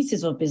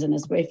antithesis of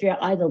business, where if you're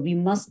idle, we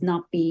must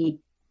not be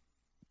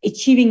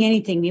achieving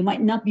anything. We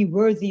might not be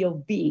worthy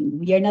of being.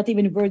 We are not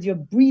even worthy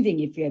of breathing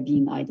if we are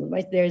being idle,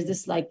 right? There's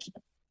this like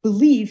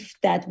belief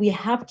that we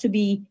have to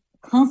be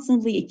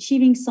constantly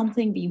achieving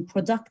something, being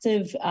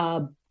productive,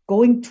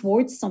 going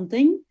towards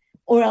something,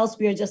 or else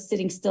we are just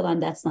sitting still,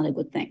 and that's not a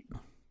good thing.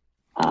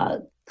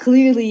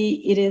 Clearly,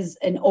 it is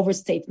an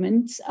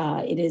overstatement.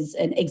 It is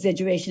an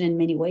exaggeration in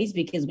many ways,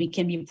 because we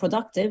can be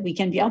productive, we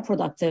can be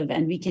unproductive,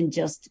 and we can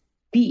just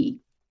be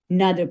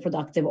neither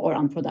productive or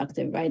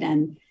unproductive, right?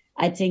 And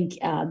I think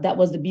that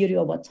was the beauty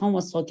of what Tom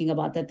was talking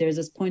about, that there's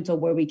this point of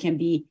where we can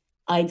be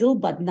idle,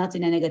 but not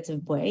in a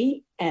negative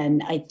way.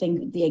 And I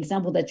think the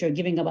example that you're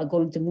giving about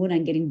going to the moon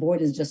and getting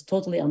bored is just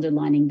totally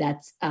underlining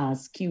that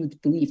skewed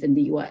belief in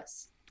the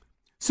US.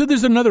 So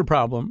there's another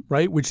problem,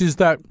 right, which is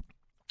that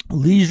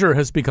leisure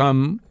has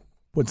become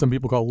what some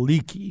people call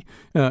leaky,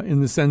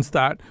 in the sense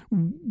that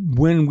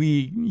when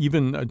we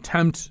even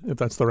attempt, if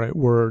that's the right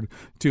word,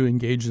 to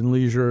engage in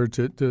leisure,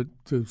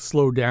 to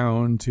slow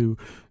down, to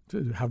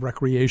have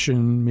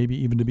recreation, maybe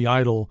even to be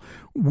idle,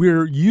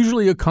 we're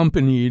usually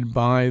accompanied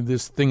by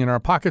this thing in our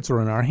pockets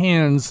or in our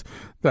hands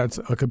that's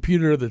a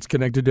computer that's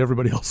connected to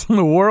everybody else in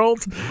the world.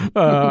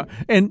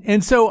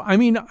 And so, I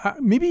mean,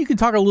 maybe you could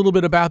talk a little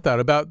bit about that,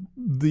 about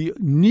the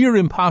near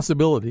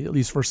impossibility, at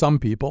least for some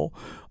people,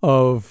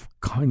 of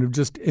kind of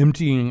just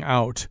emptying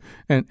out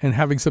and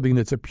having something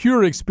that's a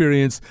pure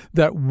experience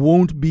that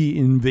won't be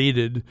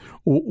invaded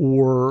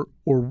or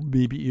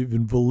maybe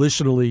even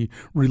volitionally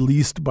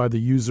released by the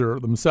user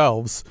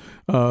themselves,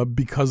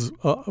 because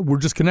we're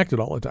just connected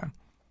all the time.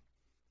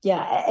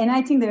 Yeah, and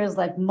I think there's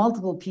like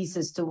multiple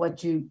pieces to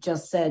what you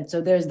just said. So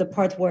there's the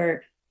part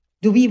where,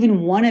 do we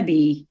even want to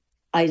be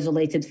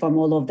isolated from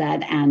all of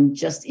that and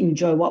just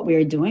enjoy what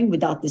we're doing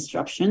without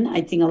disruption?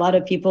 I think a lot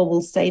of people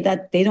will say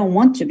that they don't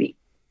want to be.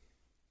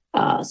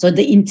 So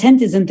the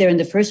intent isn't there in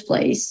the first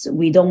place.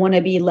 We don't want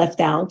to be left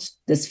out.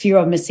 This fear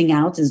of missing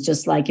out is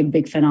just like a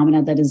big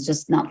phenomenon that is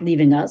just not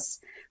leaving us.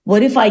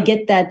 What if I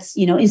get that,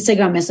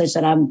 Instagram message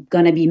that I'm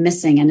going to be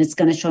missing, and it's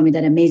going to show me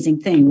that amazing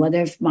thing?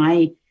 Whether if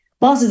my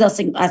boss is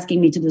asking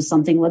me to do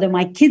something, whether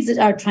my kids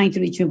are trying to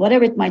reach me,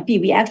 whatever it might be,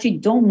 we actually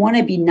don't want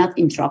to be not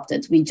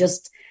interrupted. We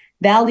just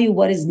value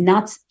what is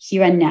not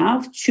here and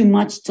now too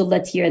much to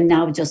let here and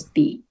now just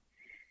be.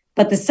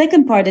 But the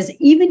second part is,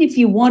 even if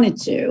you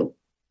wanted to,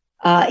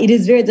 it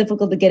is very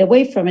difficult to get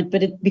away from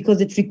it,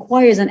 because it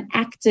requires an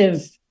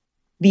active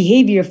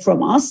behavior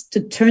from us to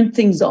turn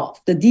things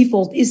off. The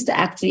default is to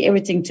actually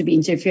everything to be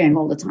interfering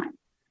all the time.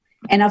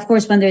 And of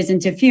course, when there's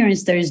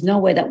interference, there is no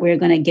way that we're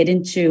going to get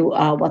into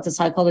what the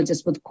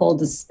psychologists would call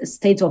this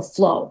state of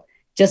flow.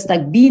 Just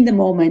like be in the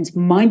moment,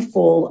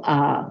 mindful,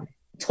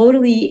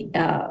 totally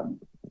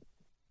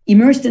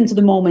immersed into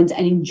the moment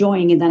and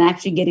enjoying it, and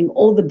actually getting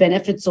all the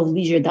benefits of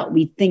leisure that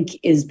we think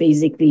is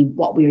basically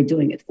what we are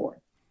doing it for.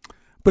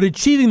 But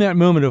achieving that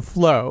moment of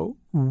flow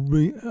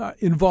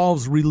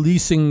involves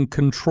releasing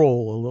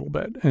control a little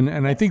bit.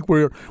 And I think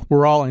we're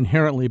all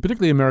inherently,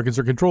 particularly Americans,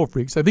 are control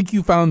freaks. I think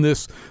you found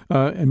this,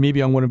 and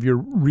maybe on one of your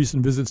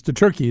recent visits to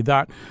Turkey,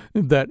 that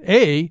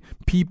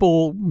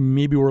people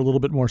maybe were a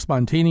little bit more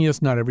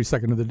spontaneous. Not every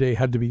second of the day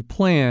had to be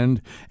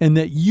planned, and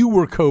that you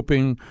were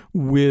coping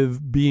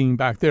with being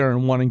back there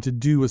and wanting to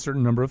do a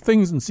certain number of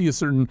things and see a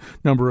certain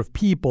number of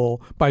people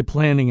by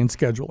planning and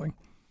scheduling.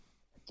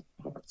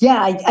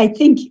 Yeah, I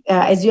think,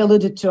 as you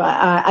alluded to,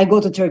 I go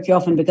to Turkey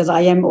often because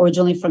I am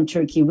originally from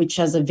Turkey, which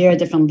has a very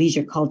different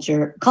leisure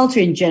culture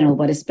in general,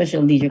 but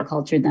especially leisure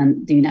culture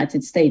than the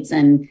United States.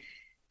 And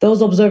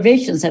those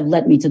observations have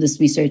led me to this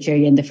research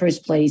area in the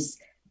first place.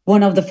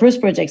 One of the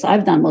first projects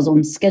I've done was on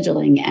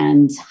scheduling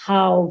and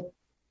how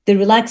the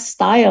relaxed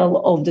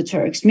style of the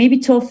Turks, maybe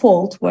to a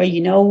fault, where,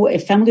 a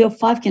family of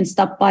 5 can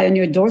stop by on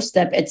your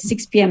doorstep at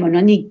 6 p.m. on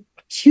any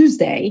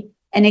Tuesday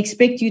and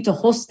expect you to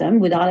host them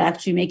without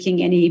actually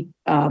making any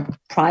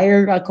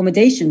prior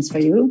accommodations for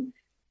you,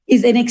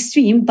 is an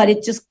extreme, but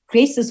it just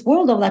creates this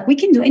world of like, we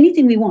can do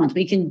anything we want.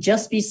 We can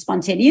just be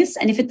spontaneous.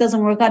 And if it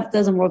doesn't work out, it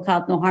doesn't work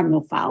out, no harm, no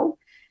foul.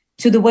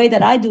 To the way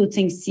that I do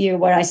things here,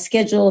 where I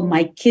schedule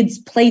my kids'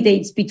 play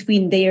dates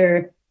between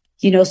their,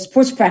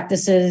 sports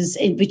practices,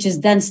 which is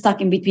then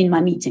stuck in between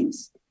my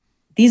meetings.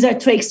 These are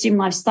 2 extreme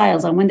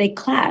lifestyles. And when they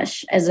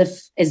clash, as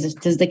if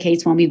it is the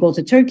case when we go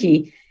to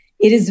Turkey,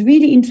 it is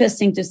really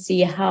interesting to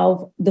see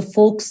how the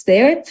folks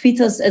there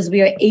treat us as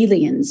we are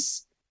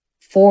aliens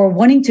for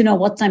wanting to know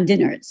what time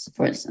dinner is,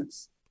 for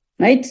instance,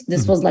 right?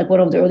 This was like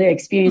one of the earlier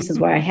experiences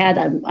where I had,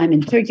 I'm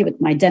in Turkey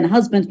with my then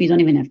husband. We don't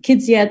even have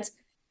kids yet.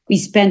 We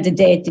spent the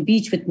day at the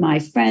beach with my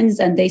friends,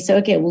 and they say,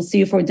 okay, we'll see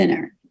you for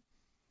dinner.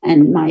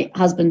 And my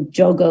husband,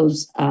 Joe,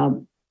 goes,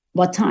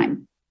 what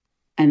time?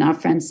 And our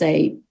friends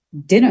say,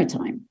 dinner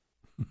time.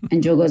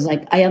 And Joe goes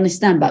like, I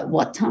understand, but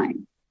what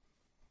time?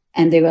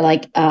 And they were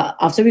like,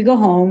 after we go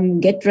home,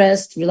 get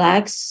dressed,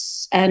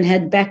 relax, and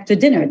head back to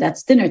dinner.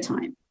 That's dinner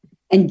time.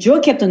 And Joe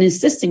kept on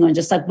insisting on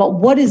just like, but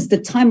what is the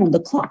time on the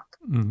clock?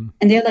 Mm-hmm.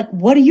 And they're like,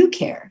 what do you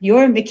care?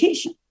 You're on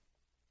vacation.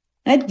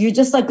 Right? You're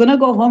just like going to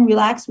go home,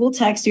 relax, we'll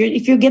text you.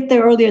 If you get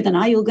there earlier than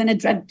you're going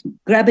to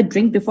grab a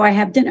drink before I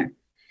have dinner.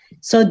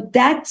 So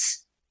that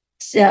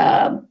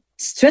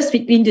stress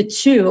between the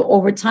two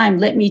over time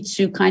led me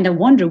to kind of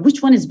wonder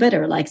which one is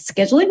better, like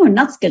scheduling or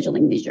not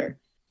scheduling leisure.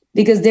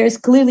 Because there's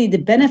clearly the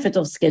benefit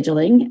of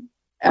scheduling,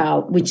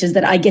 which is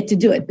that I get to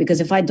do it.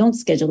 Because if I don't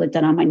schedule it,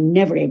 then I might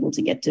never able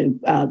to get to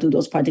do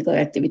those particular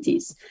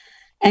activities.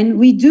 And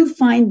we do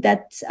find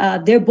that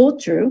they're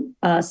both true.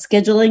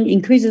 Scheduling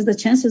increases the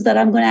chances that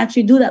I'm going to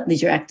actually do that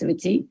leisure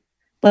activity,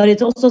 but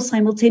it also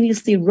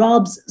simultaneously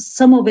robs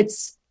some of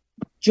its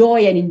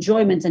joy and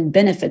enjoyment and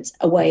benefits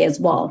away as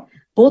well,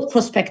 both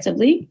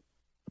prospectively,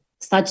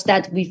 such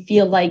that we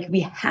feel like we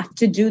have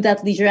to do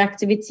that leisure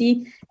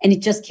activity and it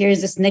just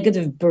carries this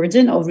negative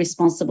burden of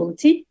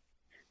responsibility.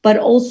 But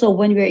also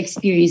when we're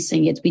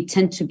experiencing it, we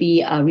tend to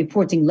be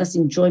reporting less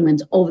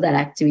enjoyment of that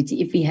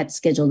activity if we had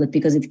scheduled it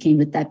because it came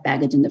with that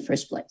baggage in the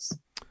first place.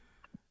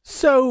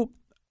 So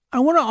I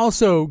want to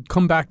also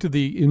come back to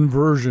the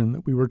inversion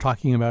that we were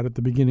talking about at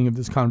the beginning of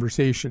this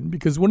conversation,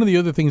 because one of the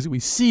other things that we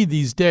see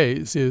these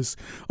days is,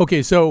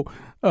 okay, so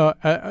part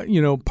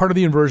of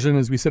the inversion,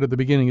 as we said at the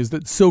beginning, is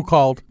that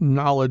so-called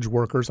knowledge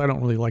workers, I don't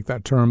really like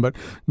that term, but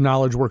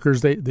knowledge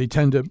workers, they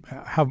tend to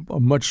have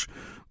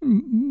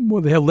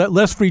they have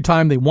less free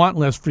time. They want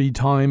less free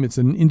time. It's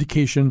an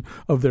indication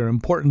of their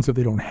importance if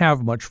they don't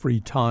have much free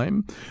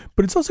time.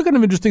 But it's also kind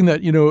of interesting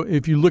that,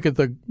 if you look at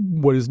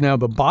what is now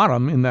the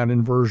bottom in that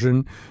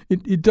inversion,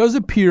 it does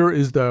appear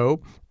as though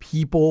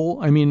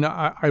people,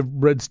 I've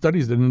read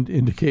studies that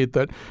indicate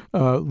that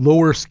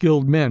lower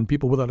skilled men,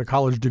 people without a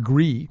college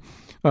degree,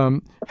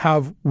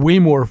 have way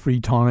more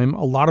free time.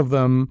 A lot of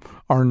them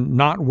are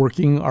not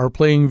working, are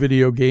playing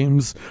video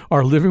games,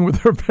 are living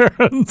with their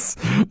parents.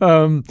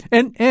 And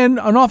an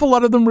awful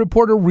lot of them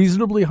report a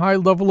reasonably high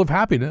level of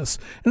happiness.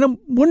 And I'm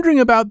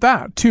wondering about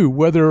that, too,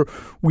 whether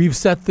we've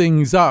set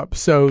things up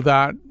so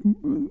that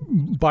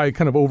by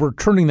kind of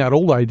overturning that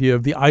old idea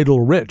of the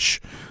idle rich,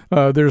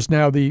 there's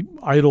now the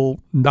idle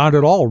not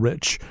at all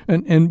rich,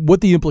 and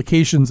what the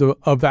implications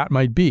of that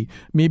might be.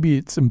 Maybe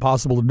it's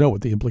impossible to know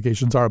what the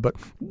implications are, but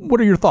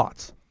what are your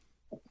thoughts?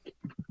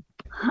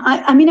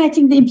 I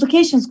think the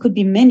implications could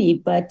be many,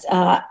 but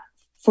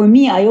for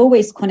me, I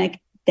always connect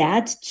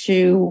that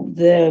to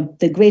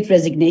the great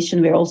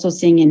resignation we're also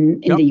seeing in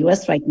the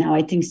US right now.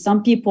 I think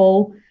some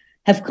people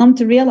have come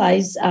to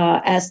realize,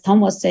 as Tom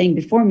was saying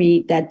before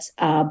me, that,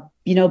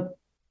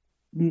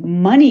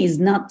 money is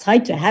not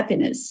tied to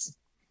happiness.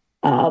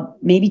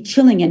 Maybe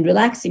chilling and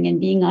relaxing and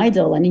being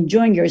idle and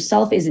enjoying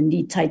yourself is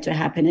indeed tied to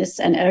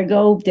happiness. And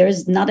ergo,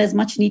 there's not as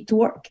much need to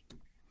work.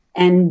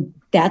 And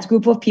that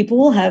group of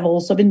people have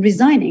also been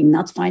resigning,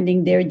 not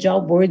finding their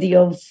job worthy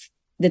of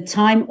the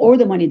time or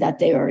the money that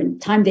they earn,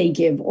 time they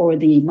give or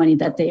the money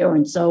that they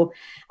earn. So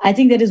I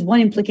think that is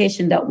one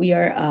implication that we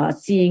are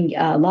seeing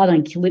loud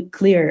and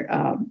clear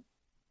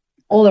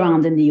all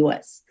around in the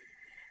US.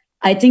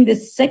 I think the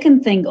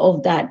second thing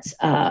of that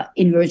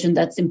inversion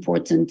that's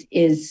important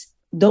is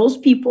those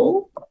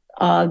people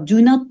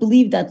do not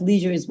believe that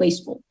leisure is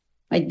wasteful.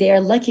 Right? They are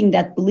lacking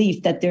that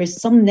belief that there is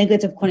some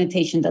negative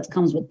connotation that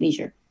comes with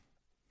leisure.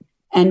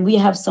 And we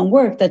have some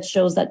work that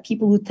shows that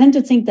people who tend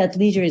to think that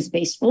leisure is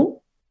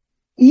wasteful,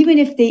 even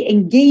if they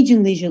engage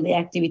in leisurely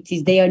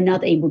activities, they are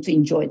not able to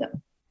enjoy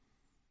them.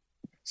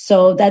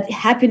 So that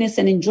happiness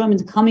and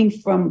enjoyment coming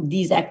from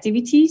these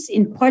activities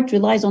in part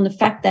relies on the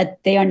fact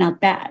that they are not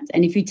bad.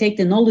 And if you take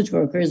the knowledge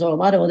workers or a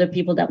lot of other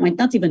people that might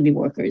not even be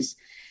workers,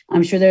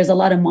 I'm sure there's a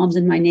lot of moms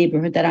in my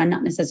neighborhood that are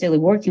not necessarily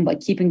working, but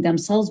keeping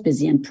themselves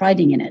busy and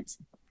priding in it.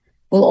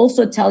 Will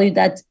also tell you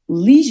that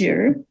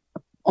leisure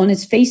on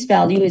its face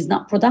value is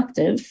not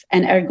productive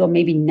and ergo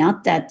maybe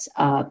not that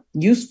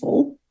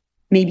useful,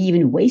 maybe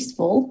even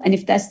wasteful. And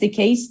if that's the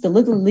case, the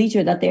little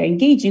leisure that they're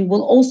engaging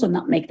will also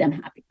not make them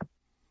happy.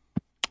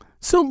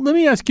 So let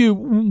me ask you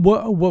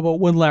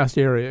one last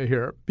area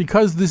here,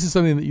 because this is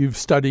something that you've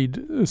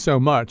studied so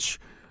much.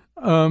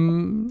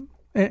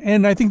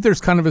 And I think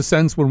there's kind of a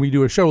sense when we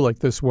do a show like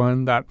this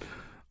one that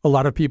a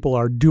lot of people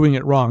are doing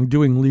it wrong,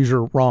 doing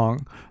leisure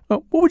wrong.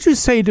 What would you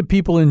say to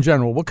people in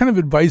general? What kind of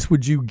advice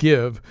would you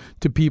give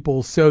to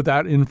people so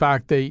that, in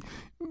fact,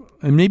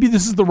 and maybe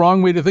this is the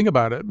wrong way to think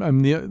about it.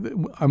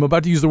 I'm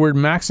about to use the word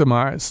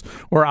maximize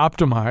or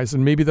optimize,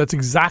 and maybe that's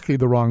exactly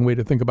the wrong way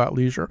to think about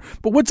leisure.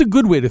 But what's a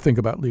good way to think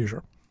about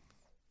leisure?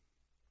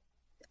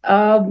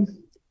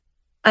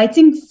 I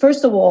think,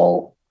 first of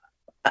all,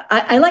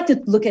 I like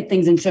to look at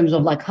things in terms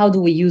of like, how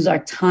do we use our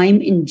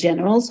time in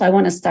general? So I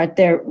want to start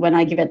there when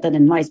I give it that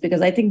advice,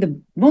 because I think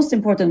the most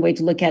important way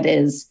to look at it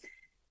is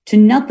to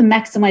not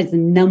maximize the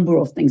number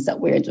of things that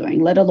we're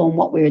doing, let alone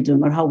what we're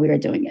doing or how we're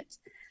doing it.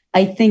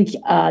 I think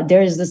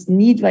there is this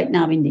need right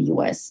now in the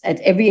US at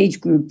every age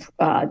group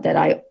that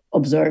I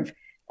observe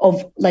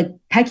of like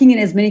packing in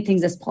as many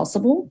things as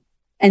possible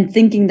and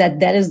thinking that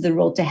that is the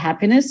road to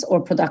happiness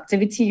or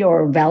productivity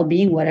or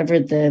well-being, whatever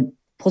the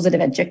positive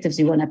adjectives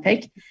you want to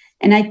pick.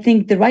 And I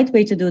think the right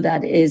way to do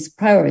that is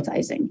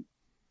prioritizing,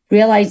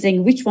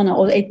 realizing which one,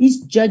 or at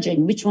least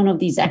judging which one of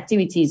these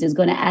activities is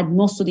going to add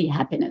most to the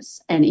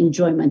happiness and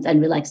enjoyment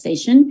and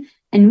relaxation,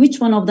 and which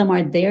one of them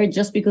are there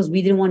just because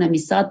we didn't want to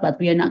miss out, but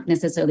we are not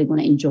necessarily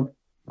going to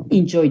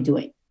enjoy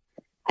doing.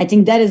 I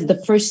think that is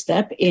the first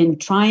step in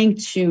trying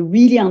to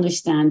really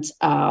understand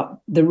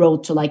the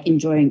road to like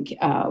enjoying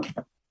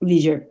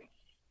leisure,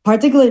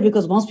 particularly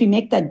because once we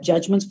make that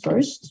judgment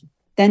first,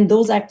 then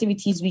those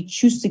activities we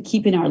choose to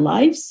keep in our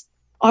lives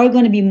are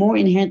going to be more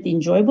inherently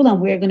enjoyable, and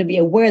we're going to be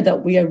aware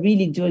that we are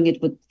really doing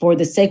it for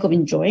the sake of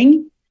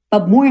enjoying.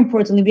 But more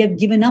importantly, we have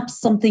given up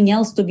something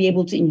else to be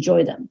able to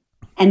enjoy them.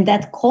 And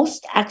that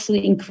cost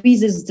actually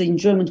increases the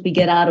enjoyment we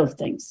get out of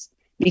things,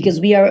 because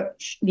we are,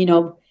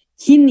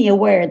 keenly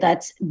aware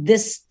that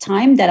this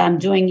time that I'm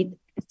doing,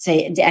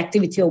 say, the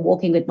activity of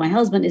walking with my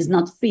husband is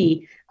not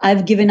free.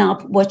 I've given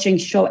up watching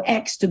show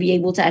X to be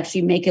able to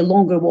actually make a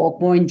longer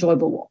walk, more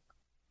enjoyable walk.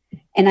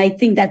 And I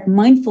think that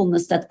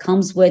mindfulness that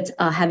comes with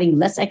having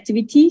less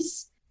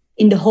activities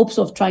in the hopes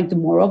of trying to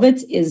more of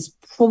it is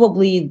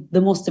probably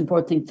the most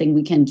important thing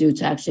we can do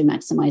to actually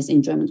maximize the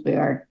enjoyment we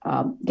are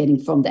getting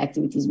from the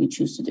activities we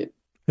choose to do.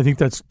 I think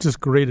that's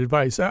just great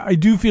advice. I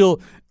do feel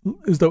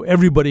as though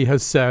everybody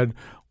has said,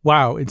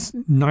 wow, it's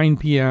 9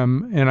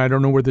 p.m. and I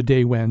don't know where the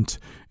day went,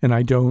 and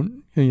I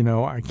don't,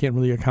 I can't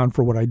really account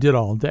for what I did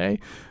all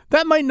day.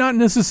 That might not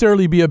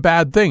necessarily be a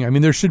bad thing. I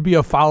mean, there should be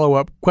a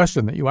follow-up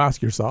question that you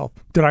ask yourself.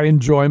 Did I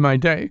enjoy my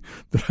day?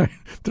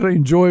 Did I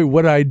enjoy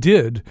what I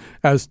did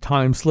as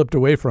time slipped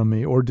away from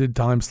me, or did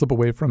time slip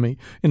away from me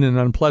in an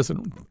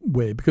unpleasant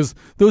way? Because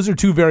those are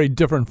two very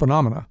different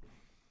phenomena.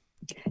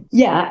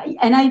 Yeah,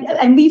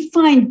 and we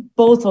find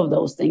both of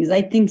those things.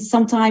 I think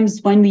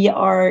sometimes when we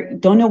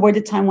don't know where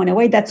the time went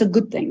away, that's a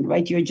good thing,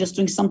 right? You're just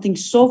doing something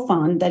so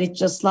fun that it's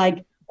just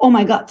like, oh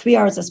my God, 3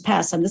 hours has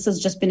passed, and this has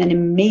just been an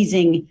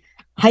amazing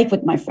hike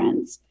with my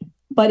friends.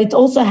 But it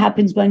also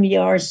happens when we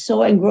are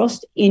so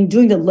engrossed in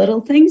doing the little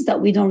things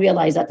that we don't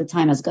realize that the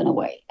time has gone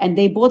away. And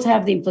they both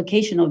have the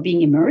implication of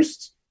being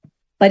immersed,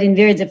 but in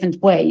very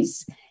different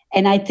ways.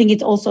 And I think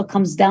it also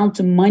comes down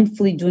to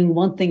mindfully doing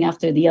one thing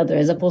after the other,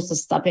 as opposed to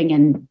stopping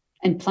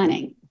and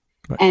planning.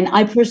 Right. And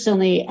I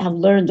personally have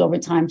learned over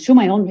time, through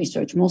my own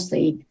research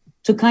mostly,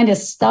 to kind of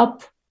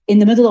stop in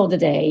the middle of the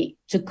day,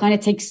 to kind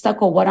of take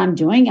stock of what I'm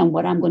doing and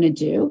what I'm going to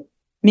do,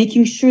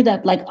 making sure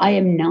that like I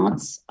am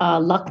not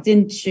locked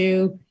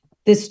into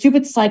this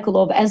stupid cycle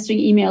of answering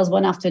emails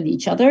one after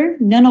each other,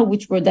 none of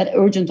which were that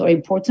urgent or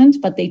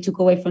important, but they took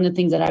away from the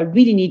things that I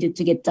really needed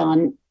to get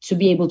done to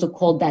be able to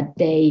call that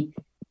day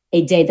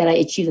a day that I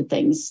achieved the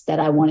things that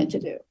I wanted to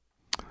do.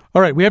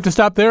 All right, we have to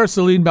stop there.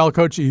 Celine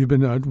Malcoci, you've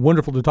been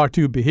wonderful to talk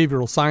to,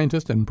 behavioral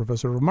scientist and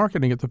professor of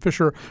marketing at the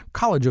Fisher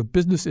College of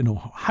Business in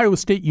Ohio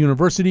State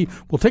University.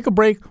 We'll take a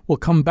break. We'll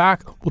come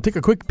back. We'll take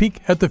a quick peek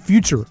at the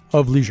future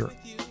of leisure.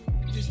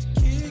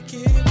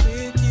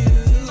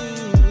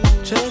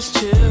 Just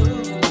chill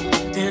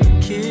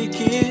and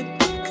kick it.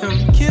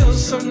 Come kill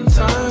some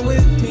time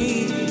with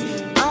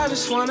me. I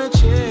just want to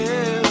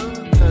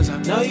chill, because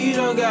I know you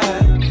don't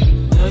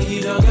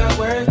got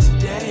work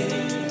today.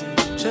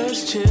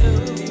 Just chill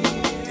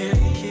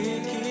and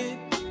kick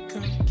it.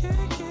 Come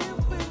kick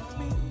it with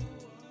me.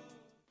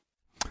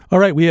 All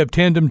right, we have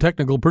tandem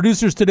technical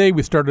producers today.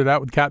 We started out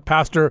with Kat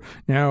Pastor.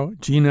 Now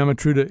Gene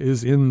Amatruda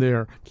is in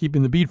there,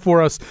 keeping the beat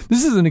for us.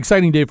 This is an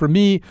exciting day for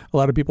me. A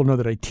lot of people know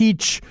that I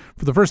teach.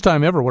 For the first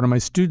time ever, one of my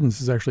students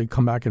has actually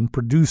come back and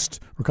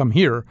come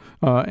here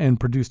and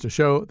produced a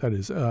show. That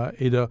is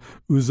Ada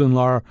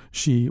Uzunlar.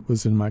 She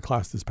was in my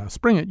class this past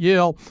spring at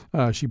Yale.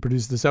 She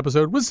produced this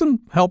episode with some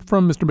help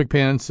from Mr.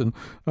 McPants and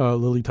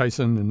Lily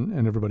Tyson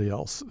and everybody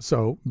else.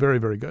 So very,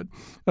 very good.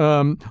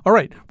 All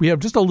right, we have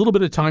just a little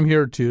bit of time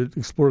here to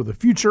explore the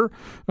future.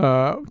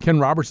 Ken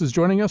Roberts is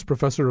joining us,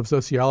 professor of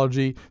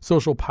sociology,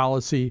 social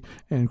policy,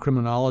 and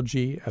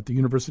criminology at the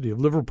University of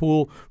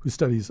Liverpool, who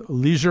studies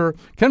leisure.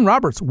 Ken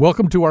Roberts,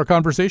 welcome to our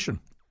conversation.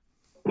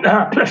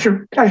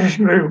 Pleasure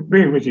to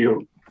be with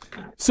you.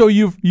 So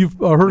you've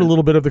heard a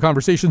little bit of the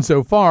conversation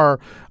so far.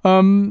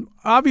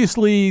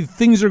 Obviously,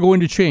 things are going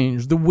to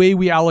change. The way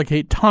we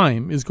allocate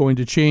time is going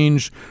to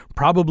change.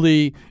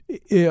 Probably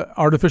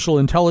artificial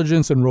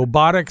intelligence and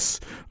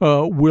robotics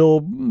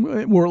will,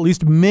 or at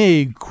least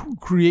may,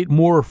 create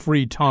more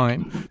free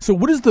time. So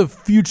what does the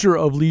future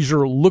of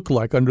leisure look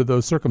like under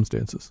those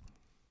circumstances?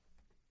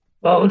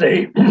 Well,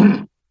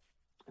 the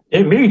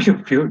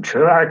immediate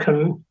future I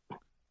can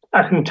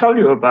tell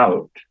you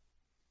about,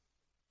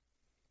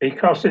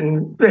 because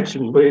in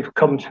Britain we've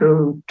come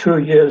through 2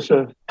 years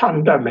of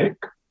pandemic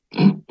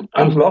and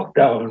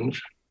lockdowns,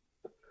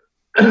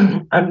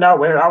 and now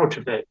we're out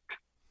of it.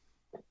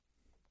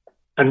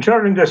 And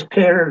during this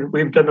period,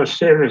 we've done a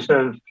series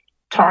of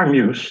time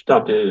use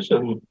studies,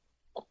 and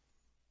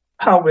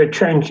how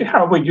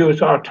we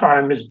use our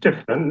time is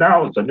different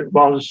now than it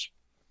was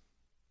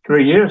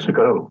 3 years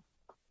ago.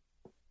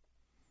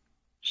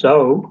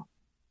 So,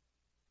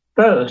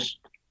 first,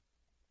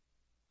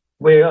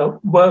 we are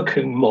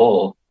working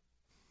more.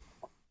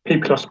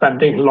 People are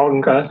spending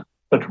longer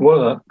at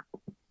work.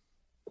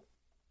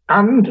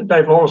 And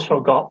they've also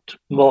got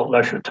more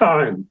leisure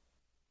time.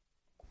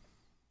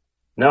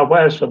 Now,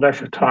 where's the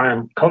leisure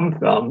time come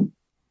from?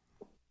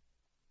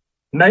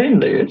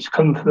 Mainly, it's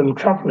come from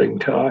travelling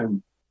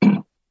time.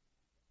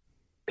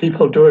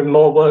 People doing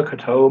more work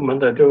at home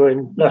and they're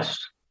doing less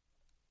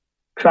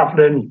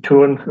travelling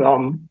to and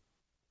from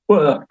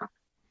work.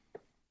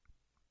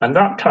 And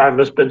that time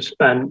has been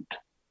spent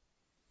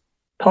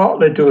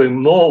partly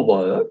doing more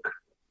work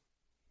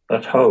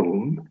at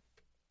home,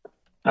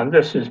 and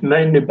this is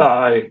mainly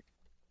by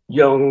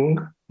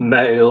young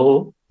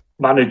male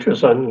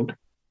managers and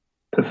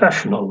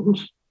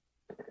professionals,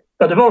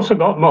 but they've also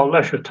got more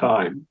leisure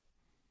time.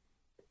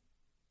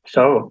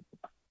 So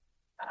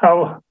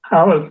how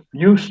have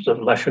use of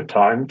leisure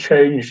time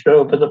changed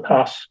over the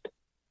past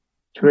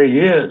 3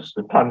 years,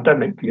 the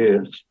pandemic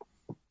years?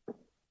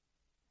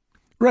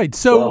 Right.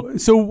 So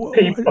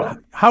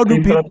how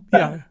do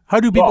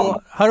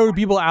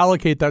people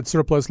allocate that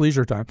surplus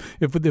leisure time?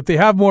 If they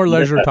have more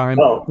leisure time,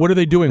 what are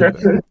they doing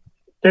with it?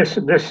 This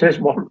is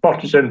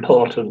what is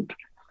important.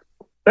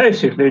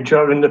 Basically,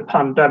 during the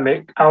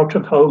pandemic,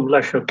 out-of-home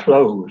leisure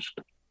closed.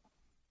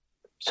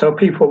 So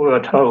people were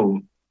at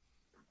home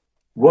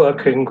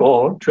working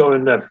or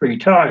during their free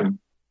time.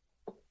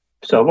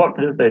 So what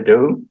did they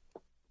do?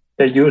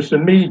 They used the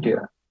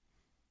media.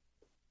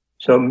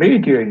 So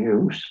media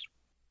use,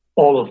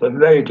 all of them,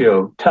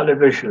 radio,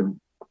 television,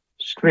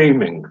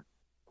 streaming,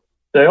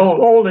 they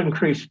all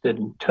increased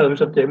in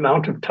terms of the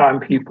amount of time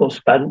people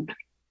spent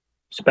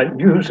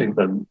using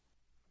them.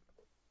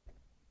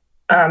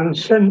 And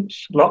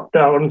since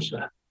lockdowns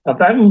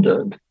have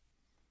ended,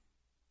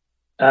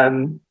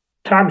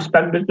 time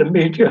spent with the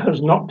media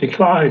has not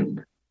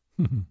declined.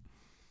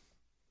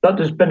 But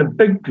there's been a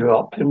big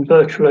drop in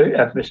virtually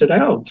everything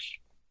else.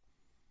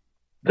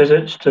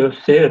 Visits to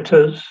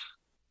theatres,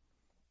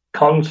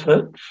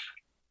 concerts,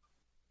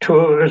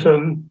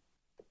 tourism,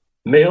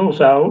 meals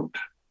out,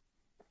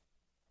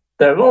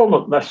 they're all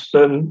at less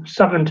than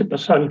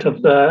 70%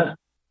 of their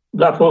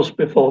levels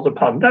before the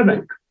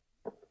pandemic.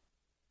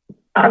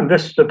 And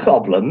this is the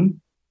problem.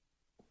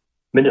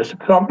 I mean, it's a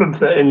problem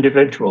for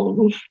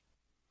individuals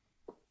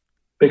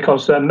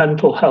because their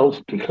mental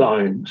health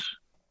declines.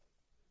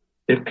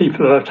 If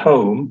people are at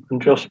home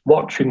and just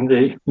watching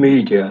the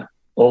media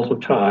all the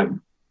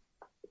time.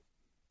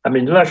 I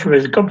mean, leisure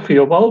is good for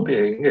your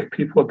well-being if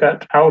people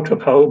get out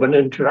of home and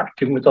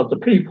interacting with other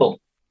people.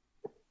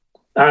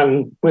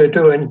 And we're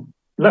doing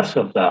less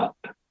of that.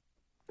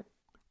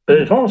 But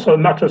it also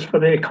matters for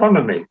the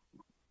economy.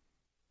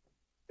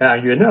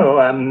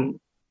 Now,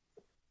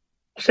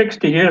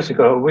 60 years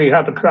ago, we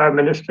had a Prime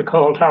Minister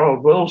called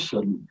Harold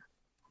Wilson,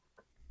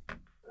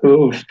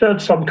 who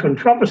stirred some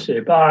controversy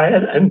by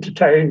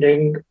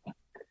entertaining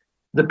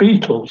the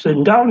Beatles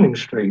in Downing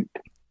Street.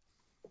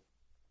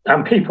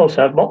 And people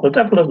said, what the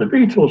devil are the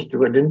Beatles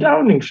doing in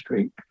Downing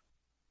Street?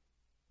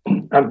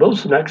 And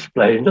Wilson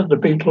explained that the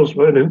Beatles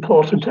were an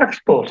important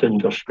export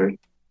industry.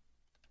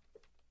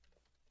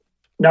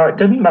 Now, it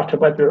didn't matter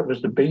whether it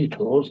was the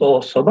Beatles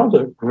or some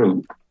other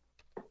group,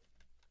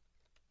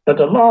 but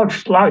a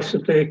large slice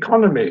of the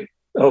economy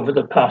over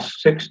the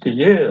past 60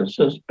 years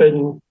has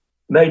been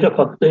made up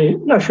of the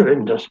leisure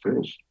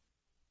industries.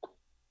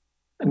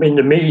 I mean,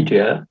 the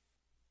media,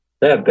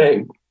 they're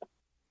big,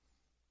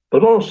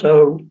 but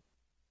also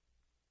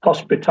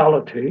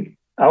hospitality,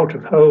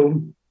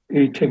 out-of-home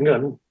eating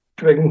and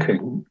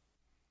drinking,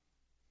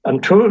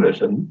 and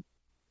tourism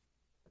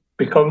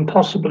become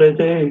possibly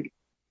the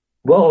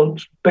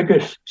world's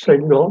biggest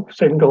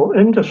single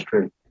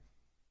industry.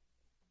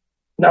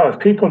 Now, if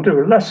people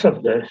do less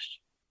of this,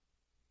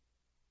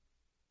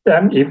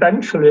 then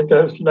eventually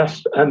there's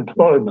less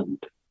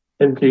employment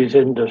in these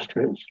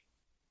industries.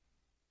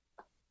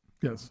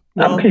 Yes.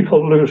 And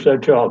people lose their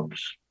jobs.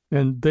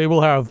 And they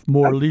will have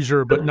more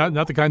leisure, but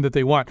not the kind that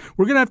they want.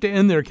 We're going to have to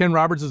end there. Ken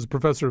Roberts is a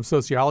professor of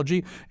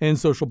sociology and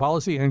social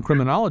policy and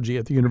criminology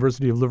at the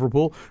University of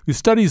Liverpool, who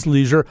studies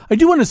leisure. I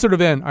do want to sort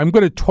of end. I'm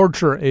going to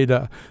torture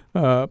Ada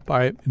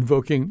by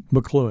invoking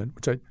McLuhan,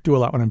 which I do a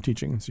lot when I'm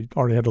teaching, so you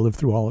already had to live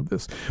through all of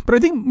this. But I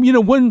think,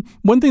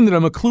 one thing that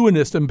a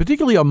McLuhanist, and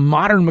particularly a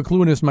modern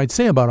McLuhanist, might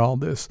say about all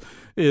this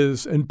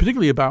is, and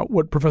particularly about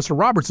what Professor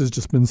Roberts has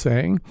just been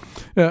saying,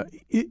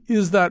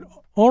 is that,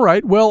 all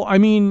right, well, I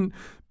mean,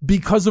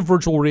 because of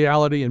virtual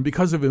reality and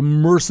because of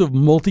immersive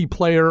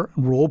multiplayer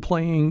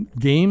role-playing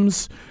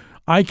games,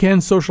 I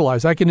can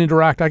socialize. I can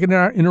interact. I can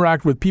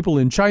interact with people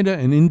in China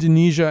and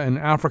Indonesia and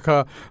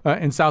Africa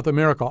and South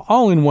America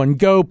all in one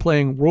go,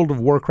 playing World of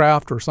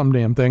Warcraft or some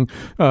damn thing.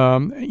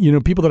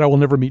 People that I will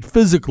never meet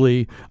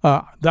physically.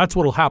 That's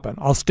what will happen.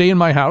 I'll stay in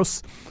my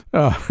house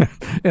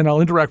and I'll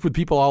interact with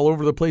people all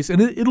over the place,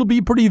 and it'll be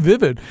pretty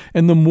vivid.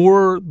 And the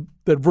more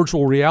that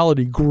virtual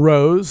reality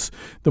grows,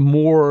 the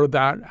more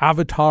that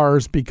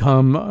avatars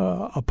become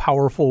a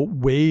powerful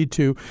way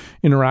to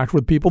interact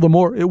with people, the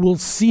more it will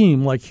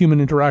seem like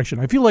human interaction.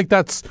 I feel like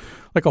that's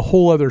like a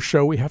whole other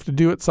show we have to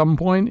do at some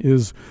point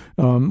is,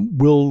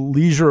 will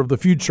Leisure of the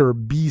Future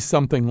be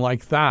something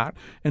like that?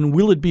 And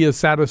will it be as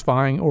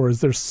satisfying, or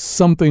is there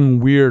something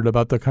weird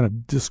about the kind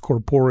of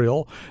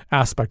discorporeal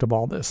aspect of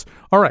all this?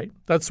 All right,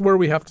 that's where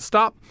we have to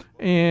stop,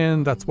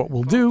 and that's what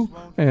we'll do.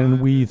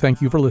 And we thank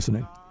you for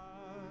listening.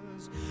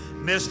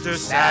 Mr.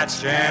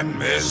 Satch and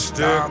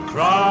Mr.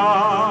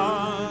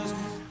 Cross,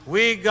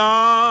 we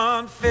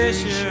gone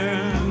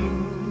fishing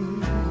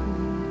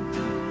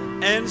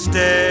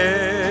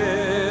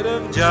instead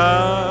of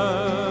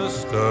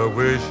just a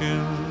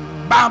wishing.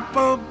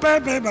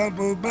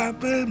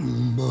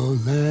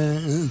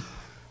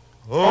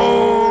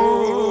 Oh,